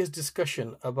serious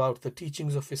discussion about the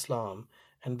teachings of Islam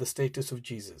and the status of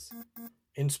Jesus,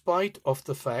 in spite of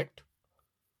the fact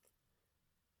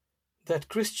that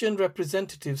Christian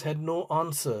representatives had no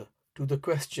answer to the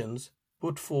questions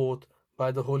put forth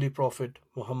by the Holy Prophet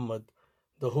Muhammad.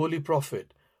 The Holy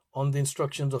Prophet, on the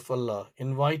instructions of Allah,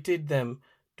 invited them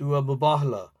to a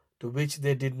mubahala to which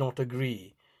they did not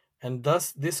agree, and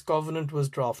thus this covenant was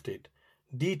drafted.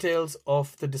 Details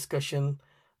of the discussion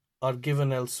are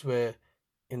given elsewhere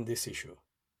in this issue.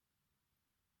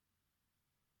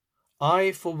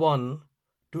 I, for one,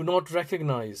 do not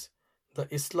recognize the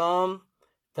Islam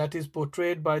that is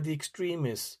portrayed by the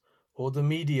extremists or the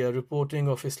media reporting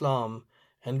of Islam,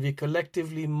 and we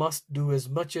collectively must do as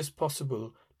much as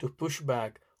possible to push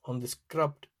back on these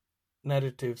corrupt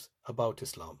narratives about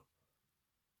Islam.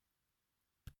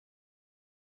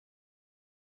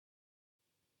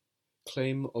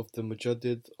 Claim of the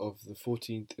Mujaddid of the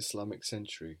 14th Islamic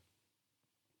century,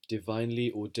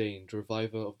 divinely ordained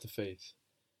reviver of the faith,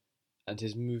 and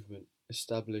his movement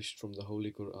established from the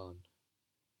Holy Quran.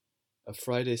 A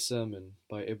Friday sermon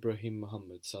by Ibrahim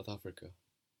Muhammad, South Africa.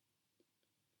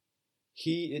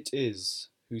 He it is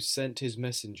who sent his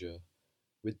messenger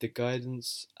with the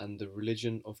guidance and the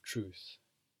religion of truth,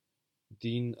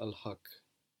 Deen al-Haq,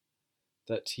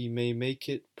 that he may make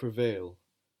it prevail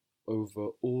over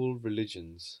all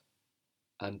religions,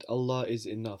 and Allah is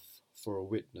enough for a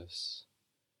witness.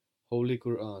 Holy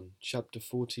Quran, chapter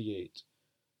 48,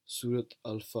 Surat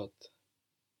al-Fath,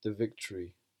 the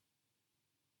victory,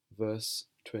 verse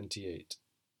 28.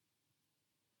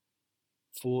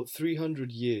 For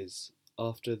 300 years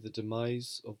after the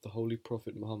demise of the Holy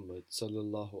Prophet Muhammad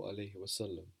sallallahu alaihi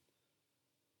wasallam,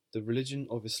 the religion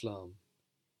of Islam,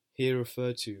 here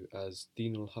referred to as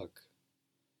Deen al-Haq,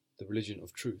 the religion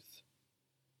of truth,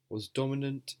 was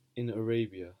dominant in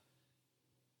Arabia,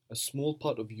 a small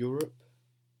part of Europe,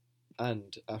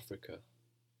 and Africa.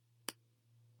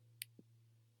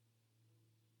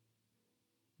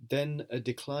 Then a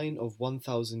decline of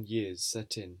 1,000 years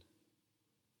set in.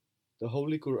 The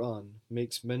Holy Quran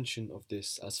makes mention of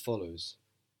this as follows.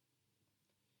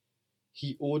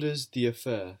 He orders the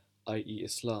affair, i.e.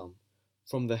 Islam,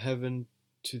 from the heaven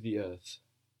to the earth.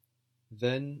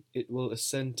 Then it will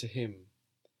ascend to him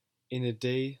in a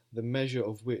day the measure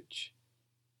of which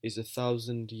is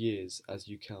 1,000 years as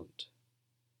you count.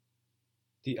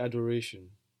 The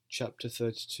Adoration, chapter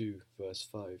 32, verse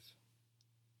 5.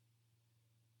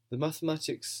 The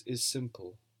mathematics is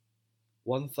simple.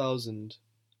 1,000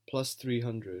 plus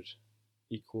 300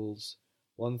 equals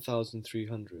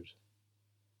 1,300.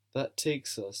 That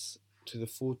takes us to the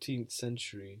 14th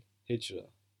century Hijrah,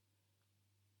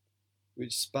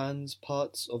 which spans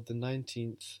parts of the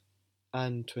 19th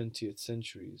and 20th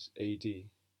centuries AD.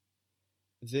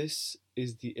 This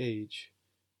is the age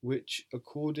which,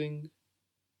 according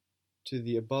to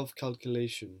the above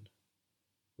calculation,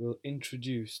 will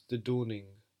introduce the dawning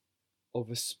of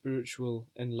a spiritual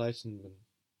enlightenment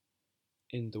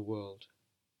in the world.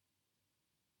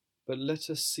 But let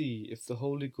us see if the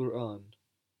Holy Quran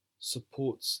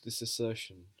supports this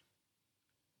assertion.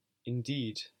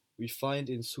 Indeed, we find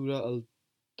in Surah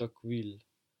Al-Takwil,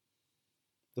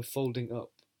 the folding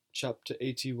up, chapter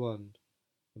 81,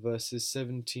 verses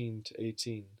 17 to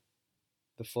 18,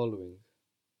 the following: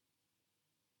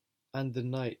 And the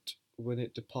night when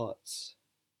it departs,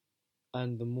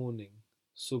 and the morning,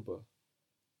 Subh,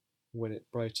 when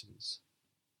it brightens.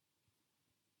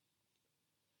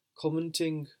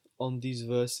 Commenting on these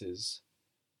verses,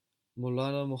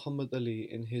 Maulana Muhammad Ali,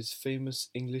 in his famous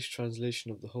English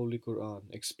translation of the Holy Quran,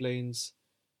 explains,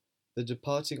 "The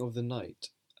departing of the night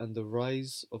and the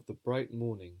rise of the bright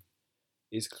morning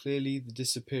is clearly the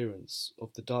disappearance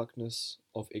of the darkness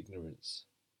of ignorance,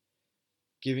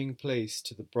 giving place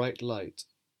to the bright light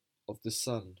of the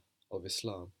sun of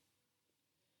Islam."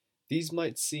 These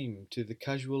might seem to the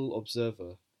casual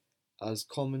observer as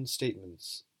common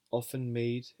statements often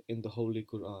made in the Holy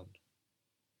Quran.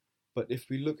 But if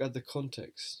we look at the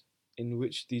context in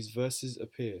which these verses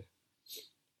appear,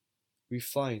 we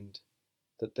find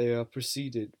that they are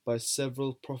preceded by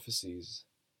several prophecies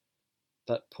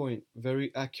that point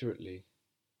very accurately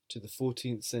to the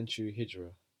 14th century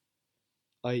Hijrah,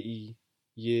 i.e.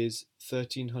 years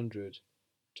 1300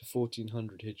 to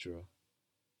 1400 Hijrah,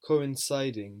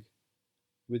 coinciding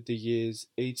with the years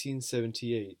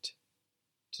 1878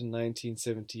 to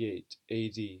 1978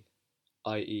 AD,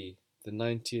 i.e. the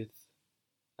 90th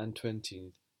and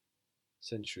 20th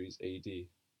centuries AD.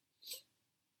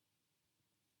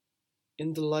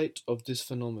 In the light of this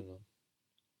phenomenon,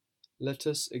 let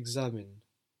us examine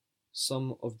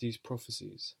some of these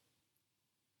prophecies.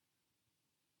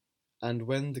 And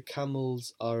when the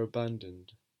camels are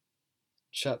abandoned,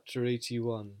 chapter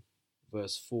 81,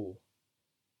 verse 4.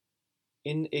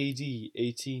 In AD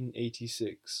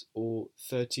 1886 or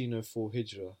 1304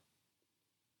 Hijrah,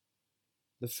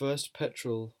 the first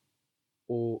petrol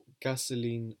or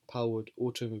gasoline-powered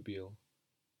automobile,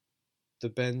 the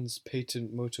Benz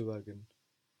patent motor wagon,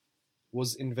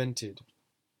 was invented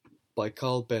by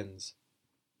Carl Benz.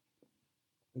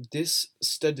 This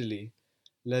steadily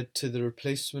led to the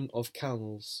replacement of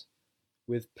camels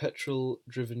with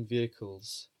petrol-driven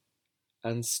vehicles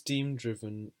and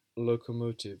steam-driven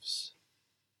locomotives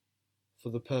for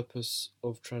the purpose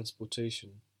of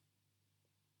transportation.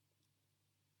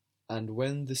 And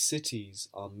when the cities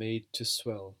are made to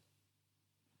swell,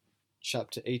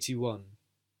 chapter 81,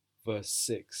 verse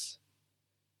 6.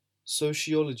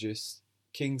 Sociologist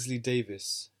Kingsley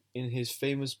Davis, in his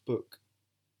famous book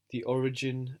The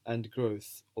Origin and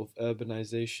Growth of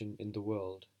Urbanization in the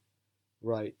World,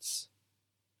 writes,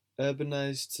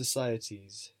 "Urbanized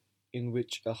societies in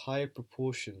which a high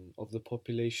proportion of the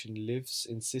population lives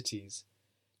in cities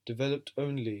developed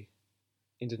only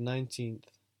in the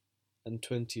 19th and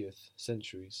 20th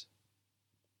centuries.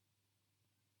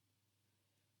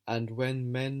 And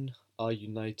when men are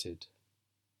united,"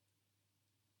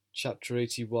 chapter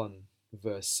 81,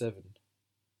 verse 7.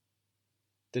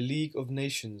 The League of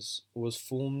Nations was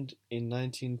formed in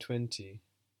 1920,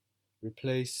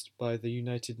 replaced by the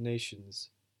United Nations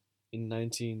in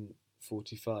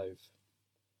 1945,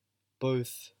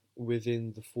 both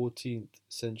within the 14th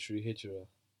century Hijrah.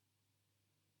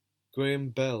 Graham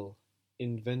Bell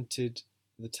invented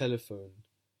the telephone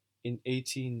in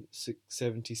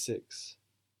 1876,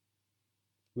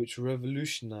 which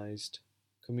revolutionized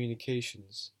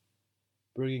communications,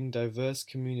 bringing diverse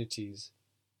communities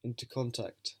into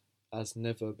contact as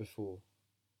never before.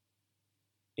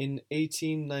 In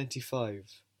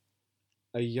 1895,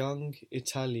 a young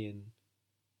Italian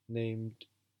named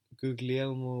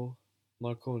Guglielmo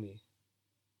Marconi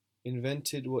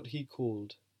invented what he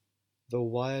called the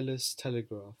wireless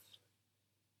telegraph,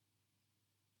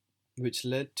 which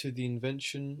led to the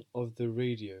invention of the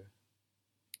radio,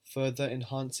 further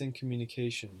enhancing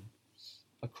communication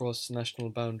across national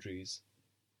boundaries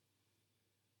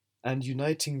and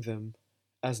uniting them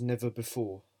as never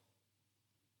before,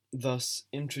 thus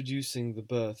introducing the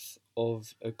birth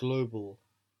of a global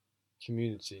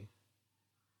community.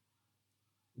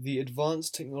 The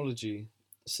advanced technology,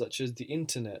 such as the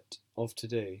Internet of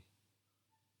today,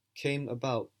 came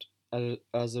about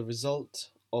as a result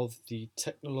of the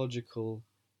technological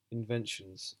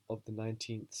inventions of the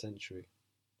 19th century.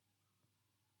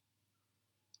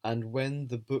 And when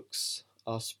the books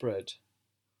are spread,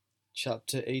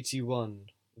 chapter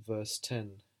 81, verse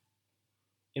 10.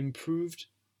 Improved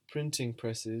printing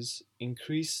presses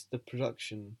increase the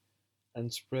production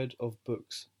and spread of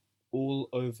books all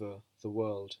over the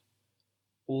world.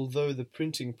 Although the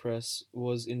printing press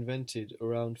was invented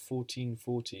around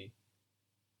 1440,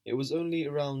 it was only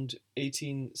around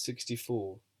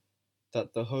 1864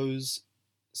 that the Hose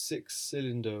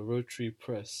six-cylinder rotary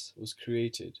press was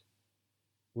created,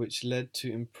 which led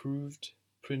to improved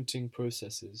printing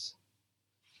processes,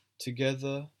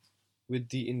 together with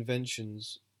the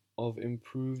inventions of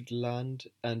improved land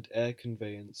and air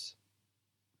conveyance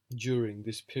during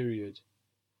this period,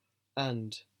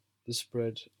 and the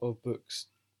spread of books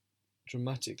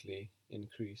dramatically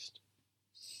increased.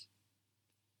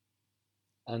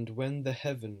 And when the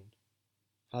heaven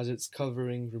had its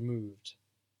covering removed,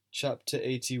 chapter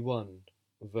 81,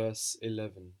 verse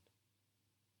 11.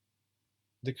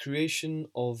 The creation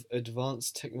of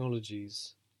advanced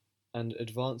technologies and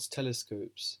advanced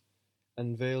telescopes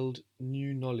unveiled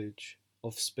new knowledge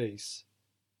of space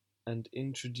and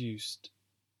introduced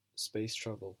space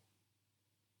travel.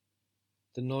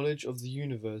 The knowledge of the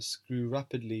universe grew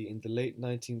rapidly in the late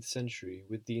 19th century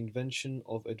with the invention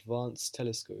of advanced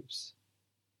telescopes.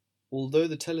 Although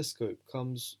the telescope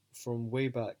comes from way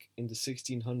back in the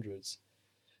 1600s,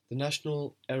 the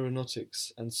National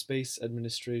Aeronautics and Space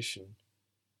Administration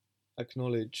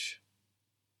acknowledge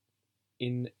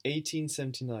in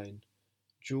 1879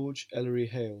 George Ellery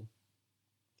Hale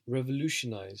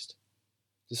revolutionized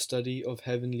the study of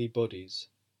heavenly bodies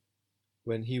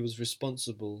when he was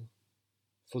responsible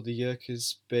for the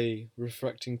Yerkes Bay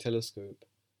refracting telescope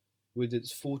with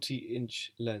its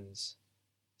 40-inch lens,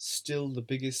 still the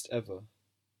biggest ever,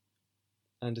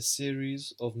 and a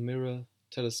series of mirror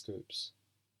telescopes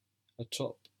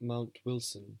atop Mount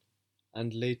Wilson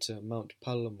and later Mount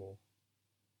Palomar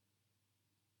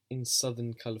in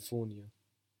Southern California,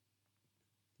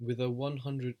 with a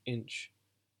 100-inch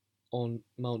on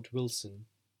Mount Wilson,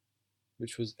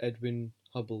 which was Edwin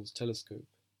Hubble's telescope,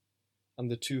 and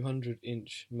the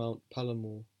 200-inch Mount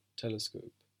Palomar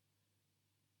telescope,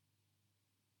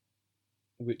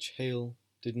 which Hale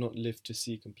did not live to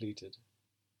see completed.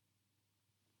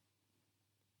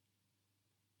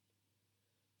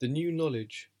 The new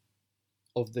knowledge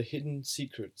of the hidden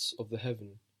secrets of the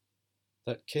heaven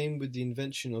that came with the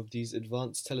invention of these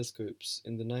advanced telescopes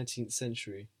in the 19th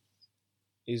century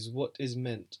is what is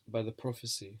meant by the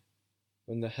prophecy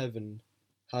when the heaven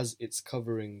has its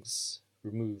coverings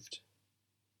removed.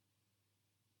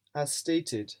 As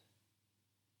stated,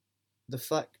 the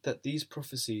fact that these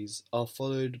prophecies are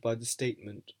followed by the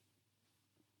statement,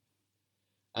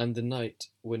 and the night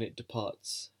when it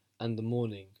departs, and the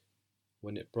morning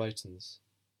when it brightens,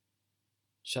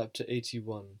 chapter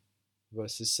 81,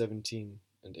 verses 17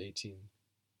 and 18,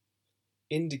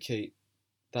 indicate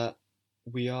that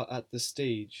we are at the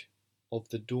stage of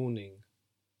the dawning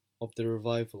of the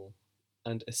revival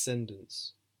and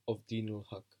ascendance of Din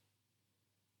al-Haq,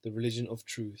 the religion of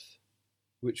truth,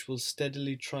 which will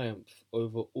steadily triumph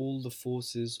over all the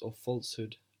forces of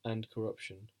falsehood and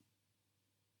corruption.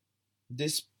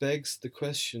 This begs the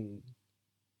question,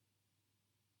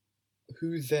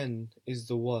 who then is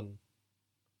the one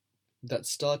that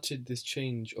started this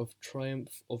change of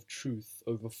triumph of truth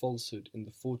over falsehood in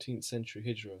the 14th century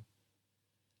Hijrah,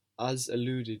 as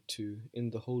alluded to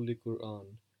in the Holy Quran,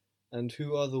 and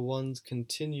who are the ones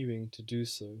continuing to do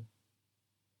so?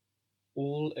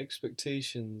 All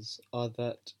expectations are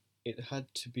that it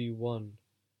had to be one,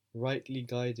 rightly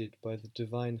guided by the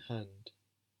divine hand.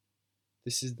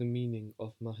 This is the meaning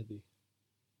of Mahdi.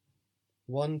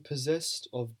 One possessed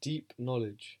of deep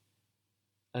knowledge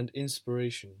and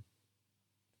inspiration,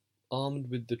 armed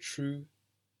with the true,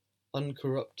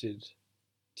 uncorrupted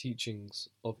teachings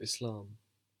of Islam.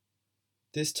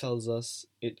 This tells us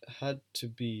it had to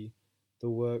be the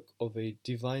work of a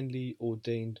divinely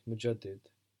ordained Mujaddid,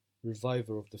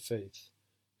 reviver of the faith,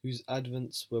 whose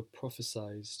advents were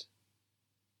prophesied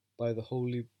by the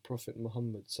Holy Prophet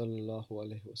Muhammad sallallahu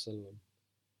alaihi wasallam,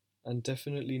 and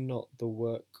definitely not the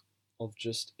work of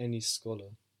just any scholar.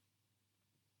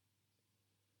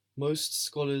 Most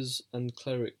scholars and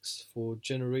clerics for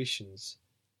generations,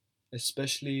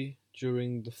 especially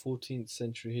during the 14th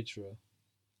century Hijrah,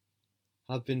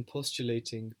 have been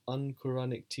postulating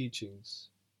un-Quranic teachings,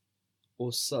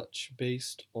 or such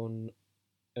based on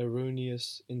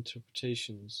erroneous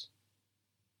interpretations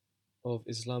of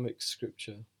Islamic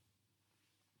scripture.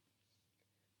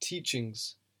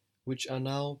 Teachings which are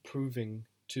now proving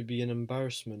to be an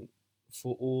embarrassment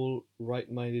for all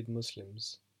right-minded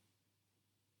Muslims.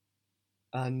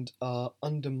 and are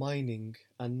undermining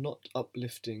and not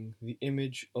uplifting the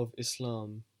image of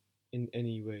Islam in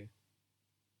any way.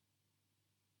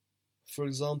 For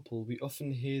example, we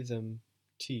often hear them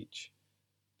teach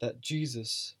that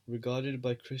Jesus, regarded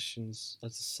by Christians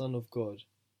as the Son of God,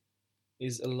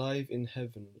 is alive in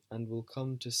heaven and will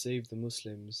come to save the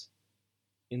Muslims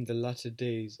in the latter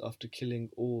days after killing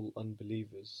all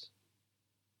unbelievers.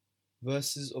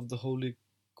 Verses of the Holy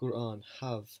Quran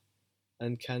have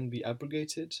and can be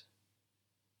abrogated.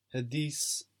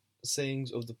 Hadiths,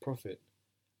 sayings of the Prophet,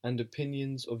 and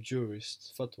opinions of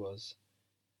jurists, fatwas,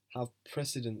 have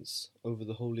precedence over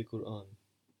the Holy Quran.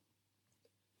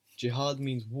 Jihad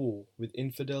means war with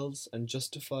infidels and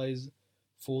justifies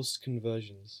forced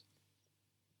conversions.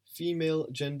 Female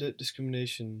gender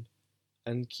discrimination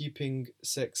and keeping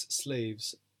sex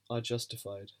slaves are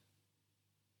justified.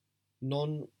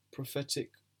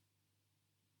 Non-prophetic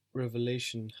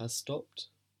revelation has stopped.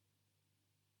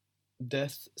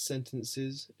 Death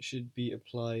sentences should be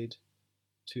applied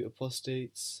to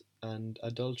apostates and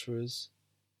adulterers,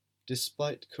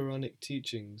 despite Quranic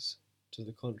teachings to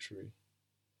the contrary.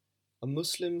 A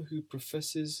Muslim who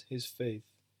professes his faith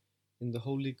in the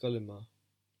Holy Kalima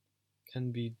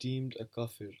can be deemed a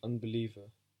kafir, unbeliever,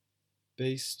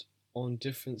 based on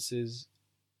differences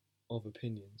of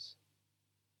opinions.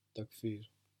 Takfir.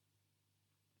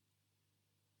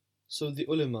 So the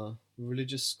ulama,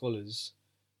 religious scholars,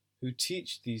 who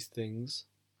teach these things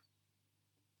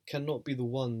cannot be the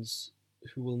ones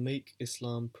who will make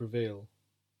Islam prevail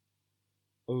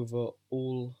over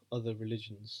all other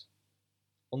religions.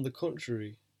 On the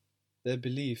contrary, their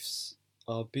beliefs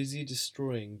are busy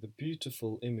destroying the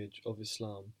beautiful image of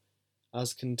Islam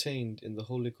as contained in the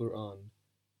Holy Quran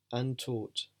and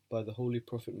taught by the Holy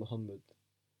Prophet Muhammad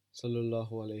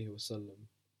sallallahu alaihi wasallam,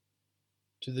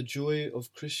 to the joy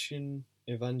of Christian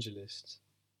evangelists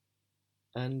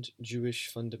and Jewish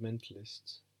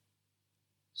fundamentalists.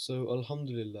 So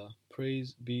Alhamdulillah,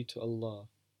 praise be to Allah,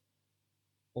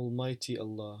 Almighty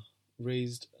Allah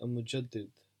raised a Mujaddid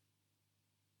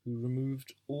who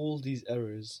removed all these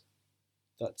errors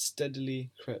that steadily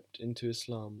crept into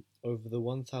Islam over the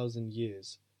 1,000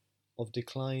 years of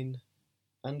decline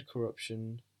and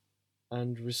corruption,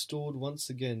 and restored once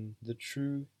again the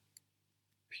true,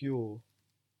 pure,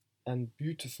 and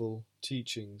beautiful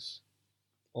teachings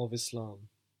of Islam,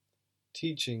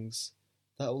 teachings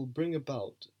that will bring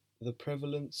about the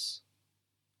prevalence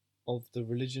of the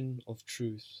religion of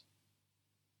truth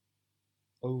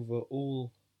over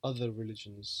all other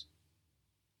religions,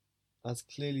 as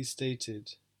clearly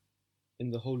stated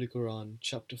in the Holy Quran,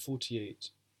 chapter 48,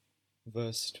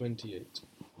 verse 28.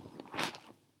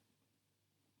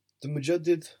 The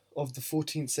Mujaddid of the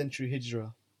 14th century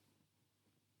Hijrah.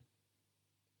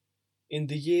 In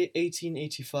the year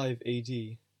 1885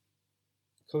 AD,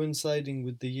 coinciding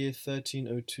with the year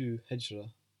 1302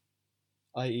 Hijrah,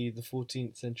 i.e. the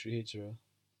 14th century Hijrah,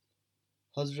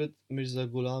 Hazrat Mirza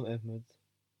Ghulam Ahmad,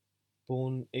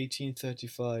 born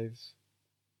 1835,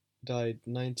 died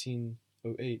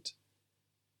 1908,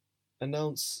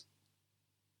 announced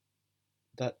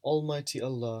that Almighty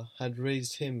Allah had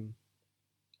raised him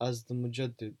as the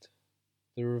Mujaddid,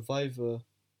 the reviver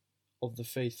of the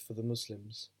faith for the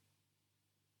Muslims.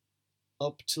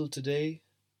 Up till today,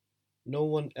 no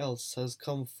one else has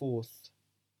come forth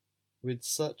with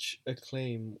such a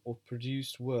claim or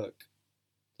produced work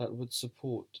that would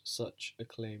support such a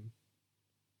claim.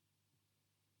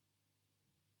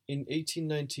 In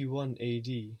 1891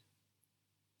 AD,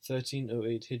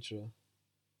 1308 Hijrah,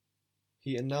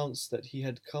 he announced that he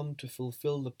had come to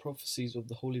fulfill the prophecies of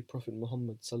the Holy Prophet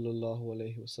Muhammad sallallahu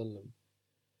alaihi wasallam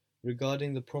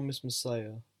regarding the promised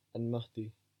Messiah and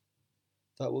Mahdi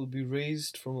that will be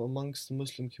raised from amongst the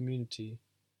Muslim community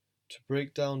to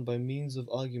break down by means of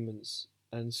arguments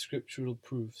and scriptural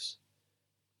proofs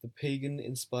the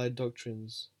pagan-inspired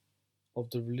doctrines of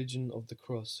the religion of the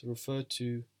cross, referred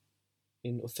to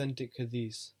in authentic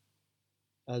hadith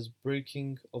as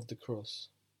breaking of the cross,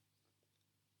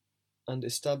 and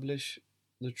establish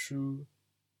the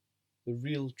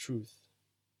real truth,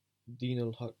 Deen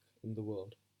al-Haq, in the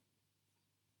world.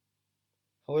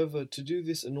 However, to do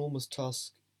this enormous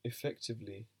task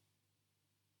effectively,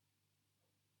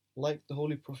 like the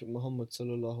Holy Prophet Muhammad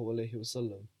sallallahu alaihi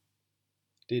wasallam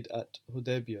did at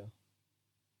Hudaybiyah,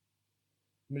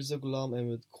 Mirza Ghulam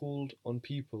Ahmad called on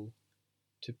people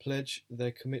to pledge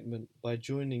their commitment by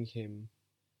joining him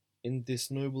in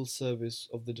this noble service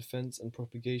of the defense and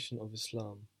propagation of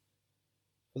Islam.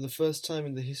 For the first time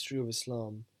in the history of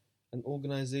Islam, an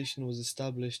organization was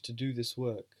established to do this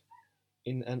work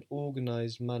in an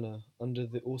organized manner under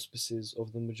the auspices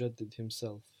of the Mujaddid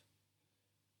himself.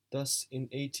 Thus, in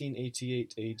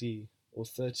 1888 AD or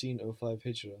 1305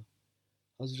 Hijrah,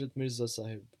 Hazrat Mirza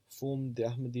Sahib formed the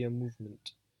Ahmadiyya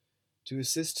movement to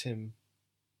assist him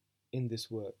in this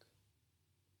work.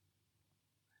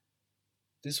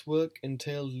 This work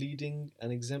entailed leading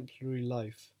an exemplary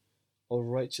life of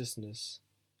righteousness,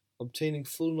 obtaining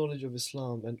full knowledge of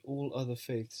Islam and all other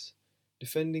faiths,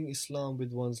 defending Islam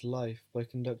with one's life by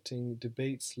conducting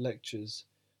debates, lectures,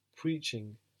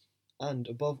 preaching, and,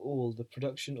 above all, the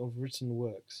production of written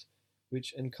works,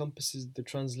 which encompasses the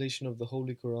translation of the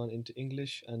Holy Quran into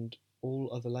English and all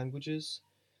other languages,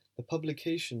 the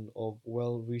publication of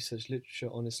well-researched literature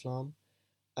on Islam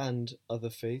and other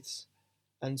faiths,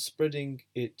 and spreading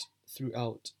it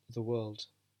throughout the world.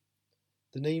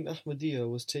 The name Ahmadiyya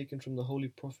was taken from the Holy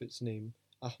Prophet's name,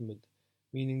 Ahmad,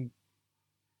 meaning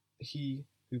he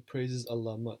who praises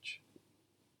Allah much.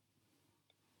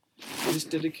 This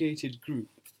dedicated group,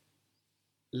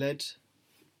 led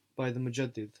by the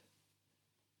Mujaddid,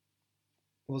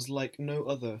 was like no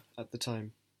other at the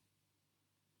time.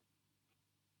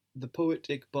 The poet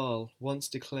Iqbal once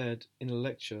declared in a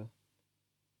lecture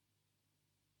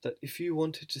that if you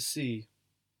wanted to see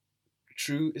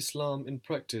true Islam in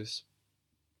practice,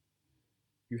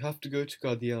 you have to go to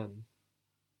Qadian.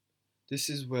 This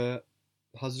is where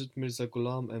Hazrat Mirza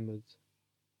Ghulam Ahmad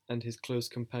and his close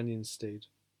companions stayed.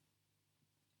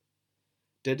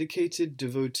 Dedicated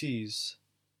devotees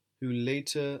who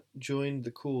later joined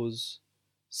the cause,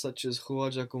 such as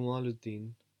Khwaja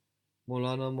Kamaluddin,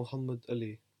 Maulana Muhammad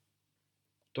Ali,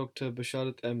 Dr.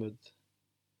 Basharat Ahmad,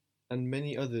 and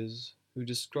many others who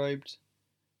described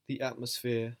the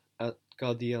atmosphere at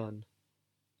Qadian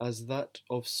as that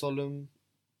of solemn,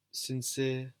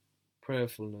 sincere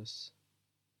prayerfulness.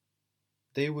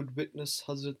 They would witness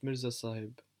Hazrat Mirza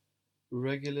Sahib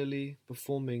regularly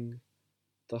performing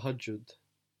the Tahajjud,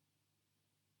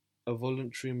 a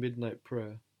voluntary midnight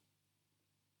prayer,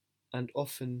 and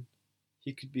often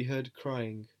he could be heard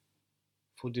crying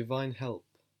for divine help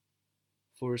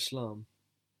for Islam,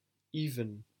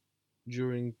 even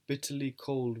during bitterly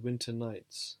cold winter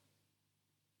nights.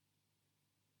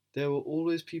 There were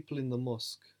always people in the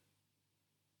mosque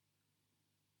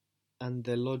and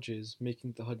their lodges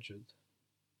making tahajjud.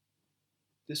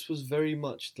 This was very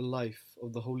much the life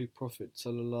of the Holy Prophet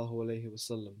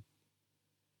ﷺ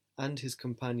and his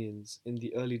companions in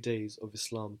the early days of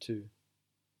Islam too.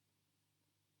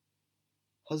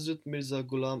 Hazrat Mirza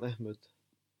Ghulam Ahmad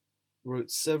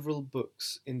wrote several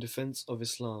books in defense of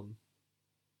Islam.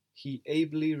 He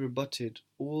ably rebutted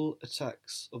all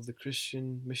attacks of the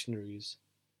Christian missionaries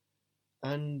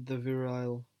and the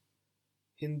virile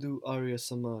Hindu Arya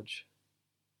Samaj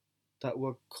that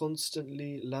were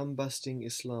constantly lambasting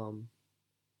Islam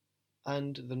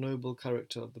and the noble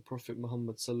character of the Prophet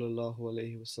Muhammad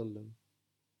ﷺ.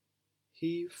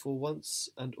 He, for once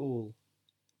and all,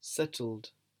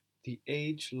 settled the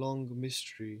age-long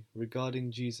mystery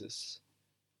regarding Jesus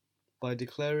by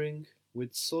declaring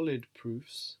with solid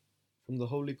proofs from the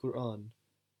Holy Quran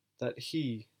that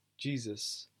he,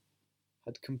 Jesus,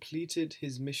 had completed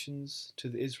his missions to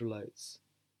the Israelites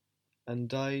and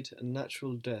died a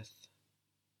natural death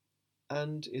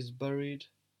and is buried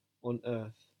on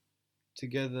earth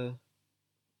together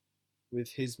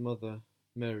with his mother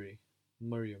Mary,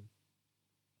 Maryam.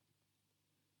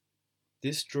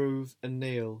 This drove a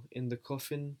nail in the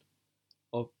coffin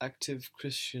of active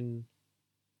Christian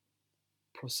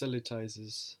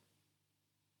proselytizers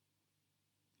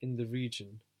in the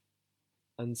region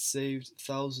and saved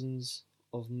thousands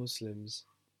of Muslims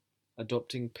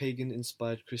adopting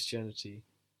pagan-inspired Christianity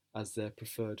as their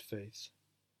preferred faith.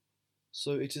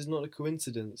 So it is not a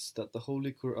coincidence that the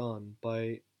Holy Quran,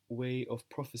 by way of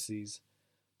prophecies,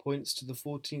 points to the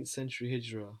 14th century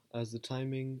Hijrah as the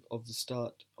timing of the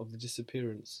start of the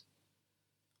disappearance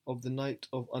of the night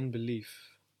of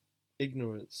unbelief,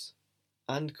 ignorance,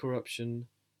 and corruption,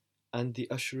 and the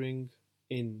ushering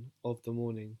in of the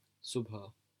morning,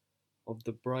 Subha, of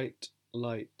the bright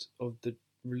light of the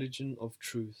religion of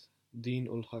truth, Deen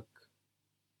ul Haq.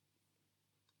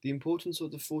 The importance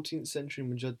of the 14th century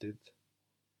Mujaddid,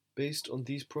 based on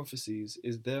these prophecies,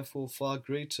 is therefore far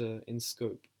greater in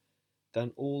scope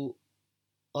than all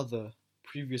other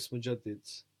previous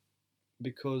Mujaddids,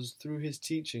 because through his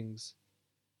teachings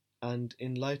and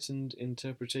enlightened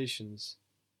interpretations,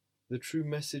 the true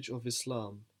message of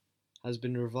Islam has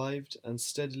been revived and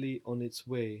steadily on its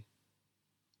way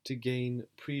to gain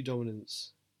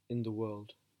predominance in the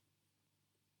world.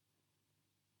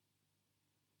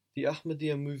 The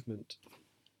Ahmadiyya movement.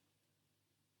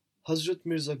 Hazrat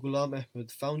Mirza Ghulam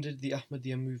Ahmad founded the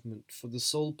Ahmadiyya movement for the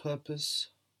sole purpose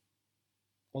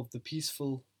of the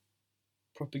peaceful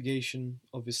propagation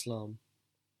of Islam.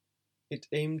 It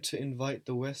aimed to invite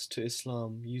the West to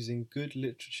Islam using good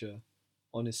literature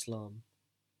on Islam,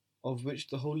 of which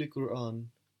the Holy Quran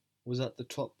was at the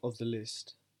top of the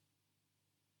list.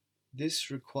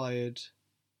 This required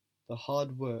the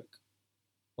hard work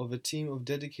of a team of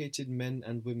dedicated men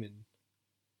and women.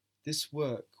 This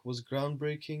work was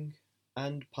groundbreaking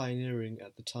and pioneering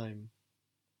at the time,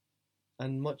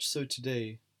 and much so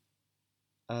today,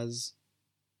 as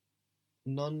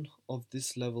none of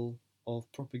this level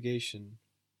of propagation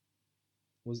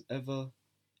was ever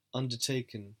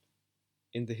undertaken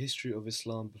in the history of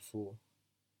Islam before.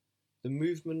 The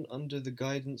movement, under the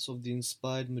guidance of the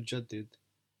inspired Mujaddid,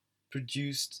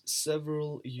 produced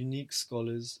several unique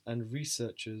scholars and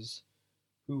researchers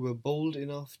who were bold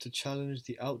enough to challenge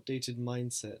the outdated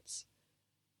mindsets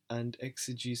and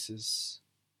exegesis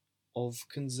of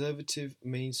conservative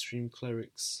mainstream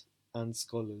clerics and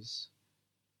scholars.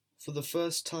 For the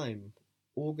first time,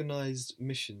 organized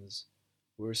missions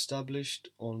were established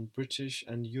on British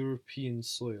and European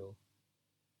soil,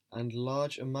 and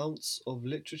large amounts of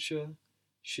literature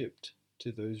shipped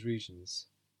to those regions.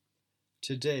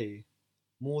 Today,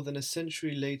 more than a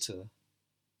century later,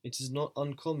 it is not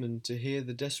uncommon to hear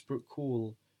the desperate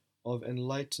call of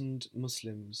enlightened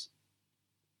Muslims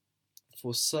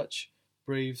for such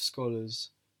brave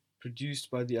scholars produced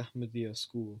by the Ahmadiyya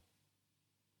school.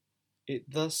 It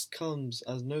thus comes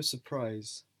as no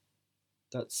surprise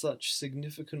that such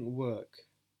significant work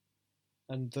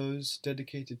and those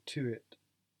dedicated to it,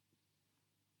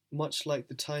 much like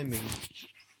the timing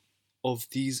of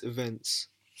these events,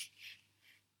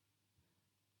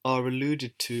 are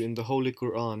alluded to in the Holy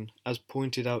Quran as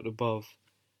pointed out above,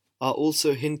 are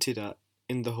also hinted at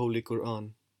in the Holy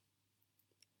Quran.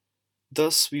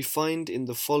 Thus we find in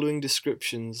the following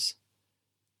descriptions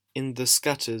in the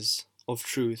Scatters of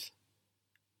Truth,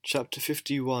 chapter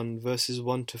 51, verses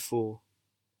 1 to 4,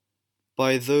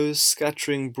 by those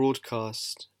scattering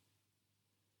broadcast,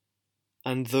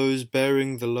 and those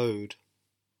bearing the load,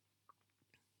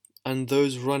 and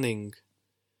those running,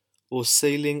 or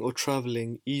sailing or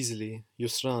travelling easily,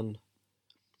 yusran,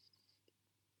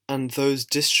 and those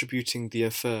distributing the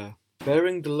affair.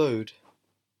 Bearing the load,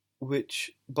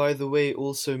 which, by the way,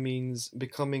 also means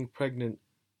becoming pregnant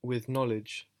with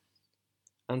knowledge,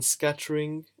 and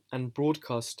scattering and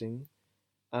broadcasting,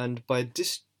 and by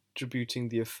distributing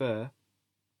the affair,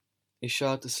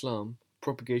 Ishaat Islam,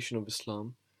 propagation of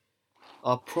Islam,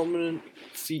 are prominent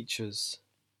features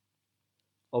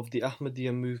of the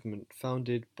Ahmadiyya movement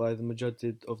founded by the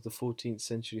Mujaddid of the 14th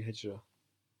century Hijrah.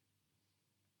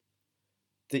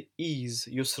 The ease,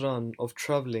 yusran, of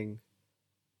travelling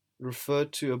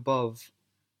referred to above,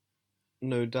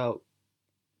 no doubt,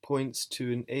 points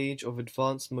to an age of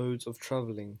advanced modes of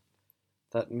travelling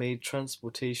that made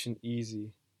transportation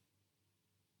easy.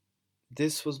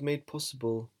 This was made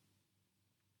possible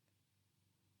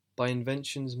by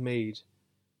inventions made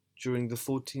during the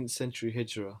 14th century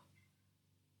Hijrah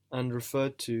and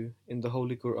referred to in the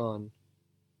Holy Quran,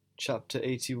 chapter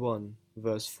 81,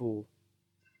 verse 4.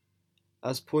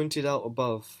 As pointed out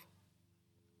above,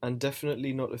 and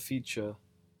definitely not a feature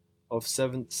of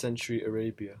 7th century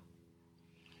Arabia.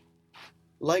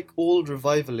 Like all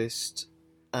revivalist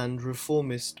and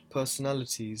reformist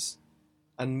personalities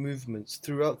and movements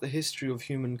throughout the history of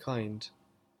humankind,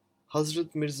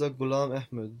 Hazrat Mirza Ghulam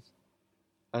Ahmad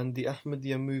and the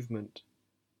Ahmadiyya movement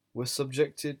were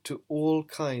subjected to all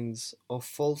kinds of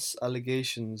false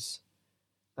allegations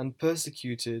and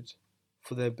persecuted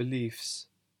for their beliefs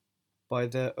by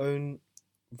their own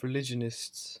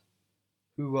religionists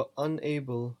who were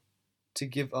unable to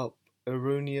give up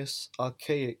erroneous,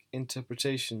 archaic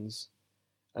interpretations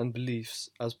and beliefs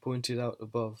as pointed out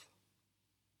above.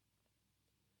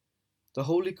 The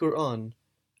Holy Quran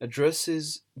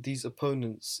addresses these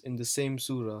opponents in the same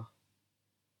surah.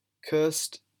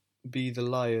 Cursed be the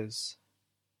liars.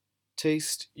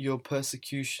 Taste your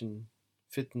persecution,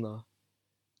 fitna.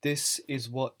 This is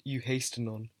what you hasten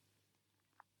on.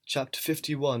 Chapter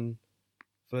 51,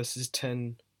 verses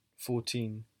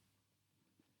 10-14.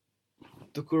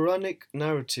 The Quranic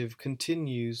narrative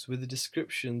continues with a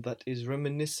description that is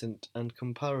reminiscent and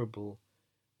comparable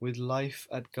with life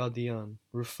at Qadian,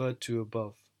 referred to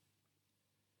above.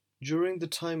 During the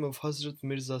time of Hazrat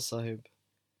Mirza Sahib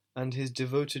and his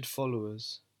devoted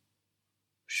followers,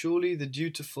 surely the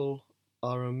dutiful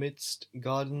are amidst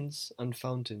gardens and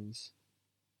fountains.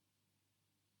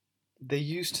 They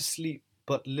used to sleep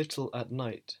but little at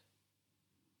night,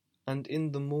 and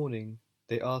in the morning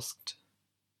they asked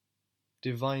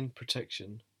divine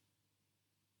protection.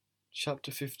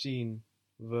 Chapter 15,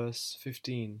 verse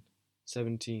 15,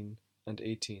 17, and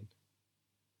 18.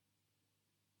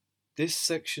 This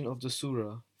section of the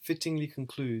surah fittingly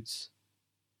concludes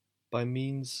by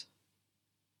means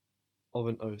of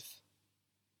an oath.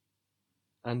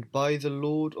 And by the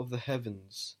Lord of the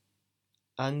heavens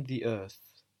and the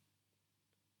earth,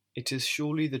 it is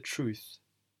surely the truth,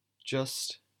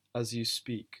 just as you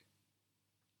speak.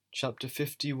 Chapter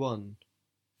 51,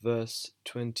 verse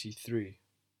 23.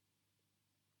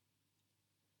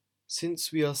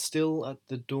 Since we are still at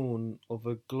the dawn of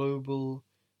a global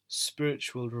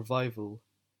spiritual revival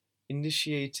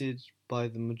initiated by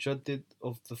the Mujaddid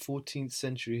of the 14th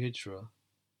century Hijrah,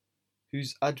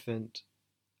 whose advent,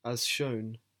 as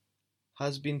shown,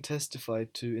 has been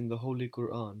testified to in the Holy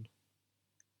Quran,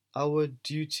 our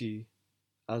duty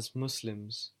as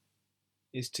Muslims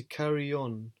is to carry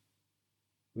on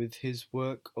with his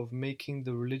work of making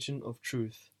the religion of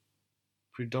truth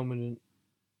predominant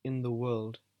in the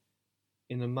world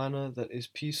in a manner that is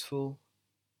peaceful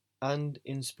and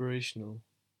inspirational,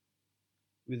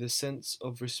 with a sense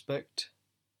of respect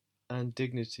and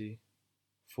dignity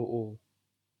for all.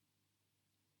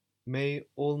 May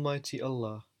Almighty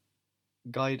Allah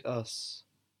guide us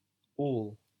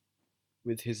all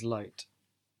with His light.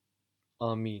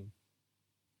 Ameen.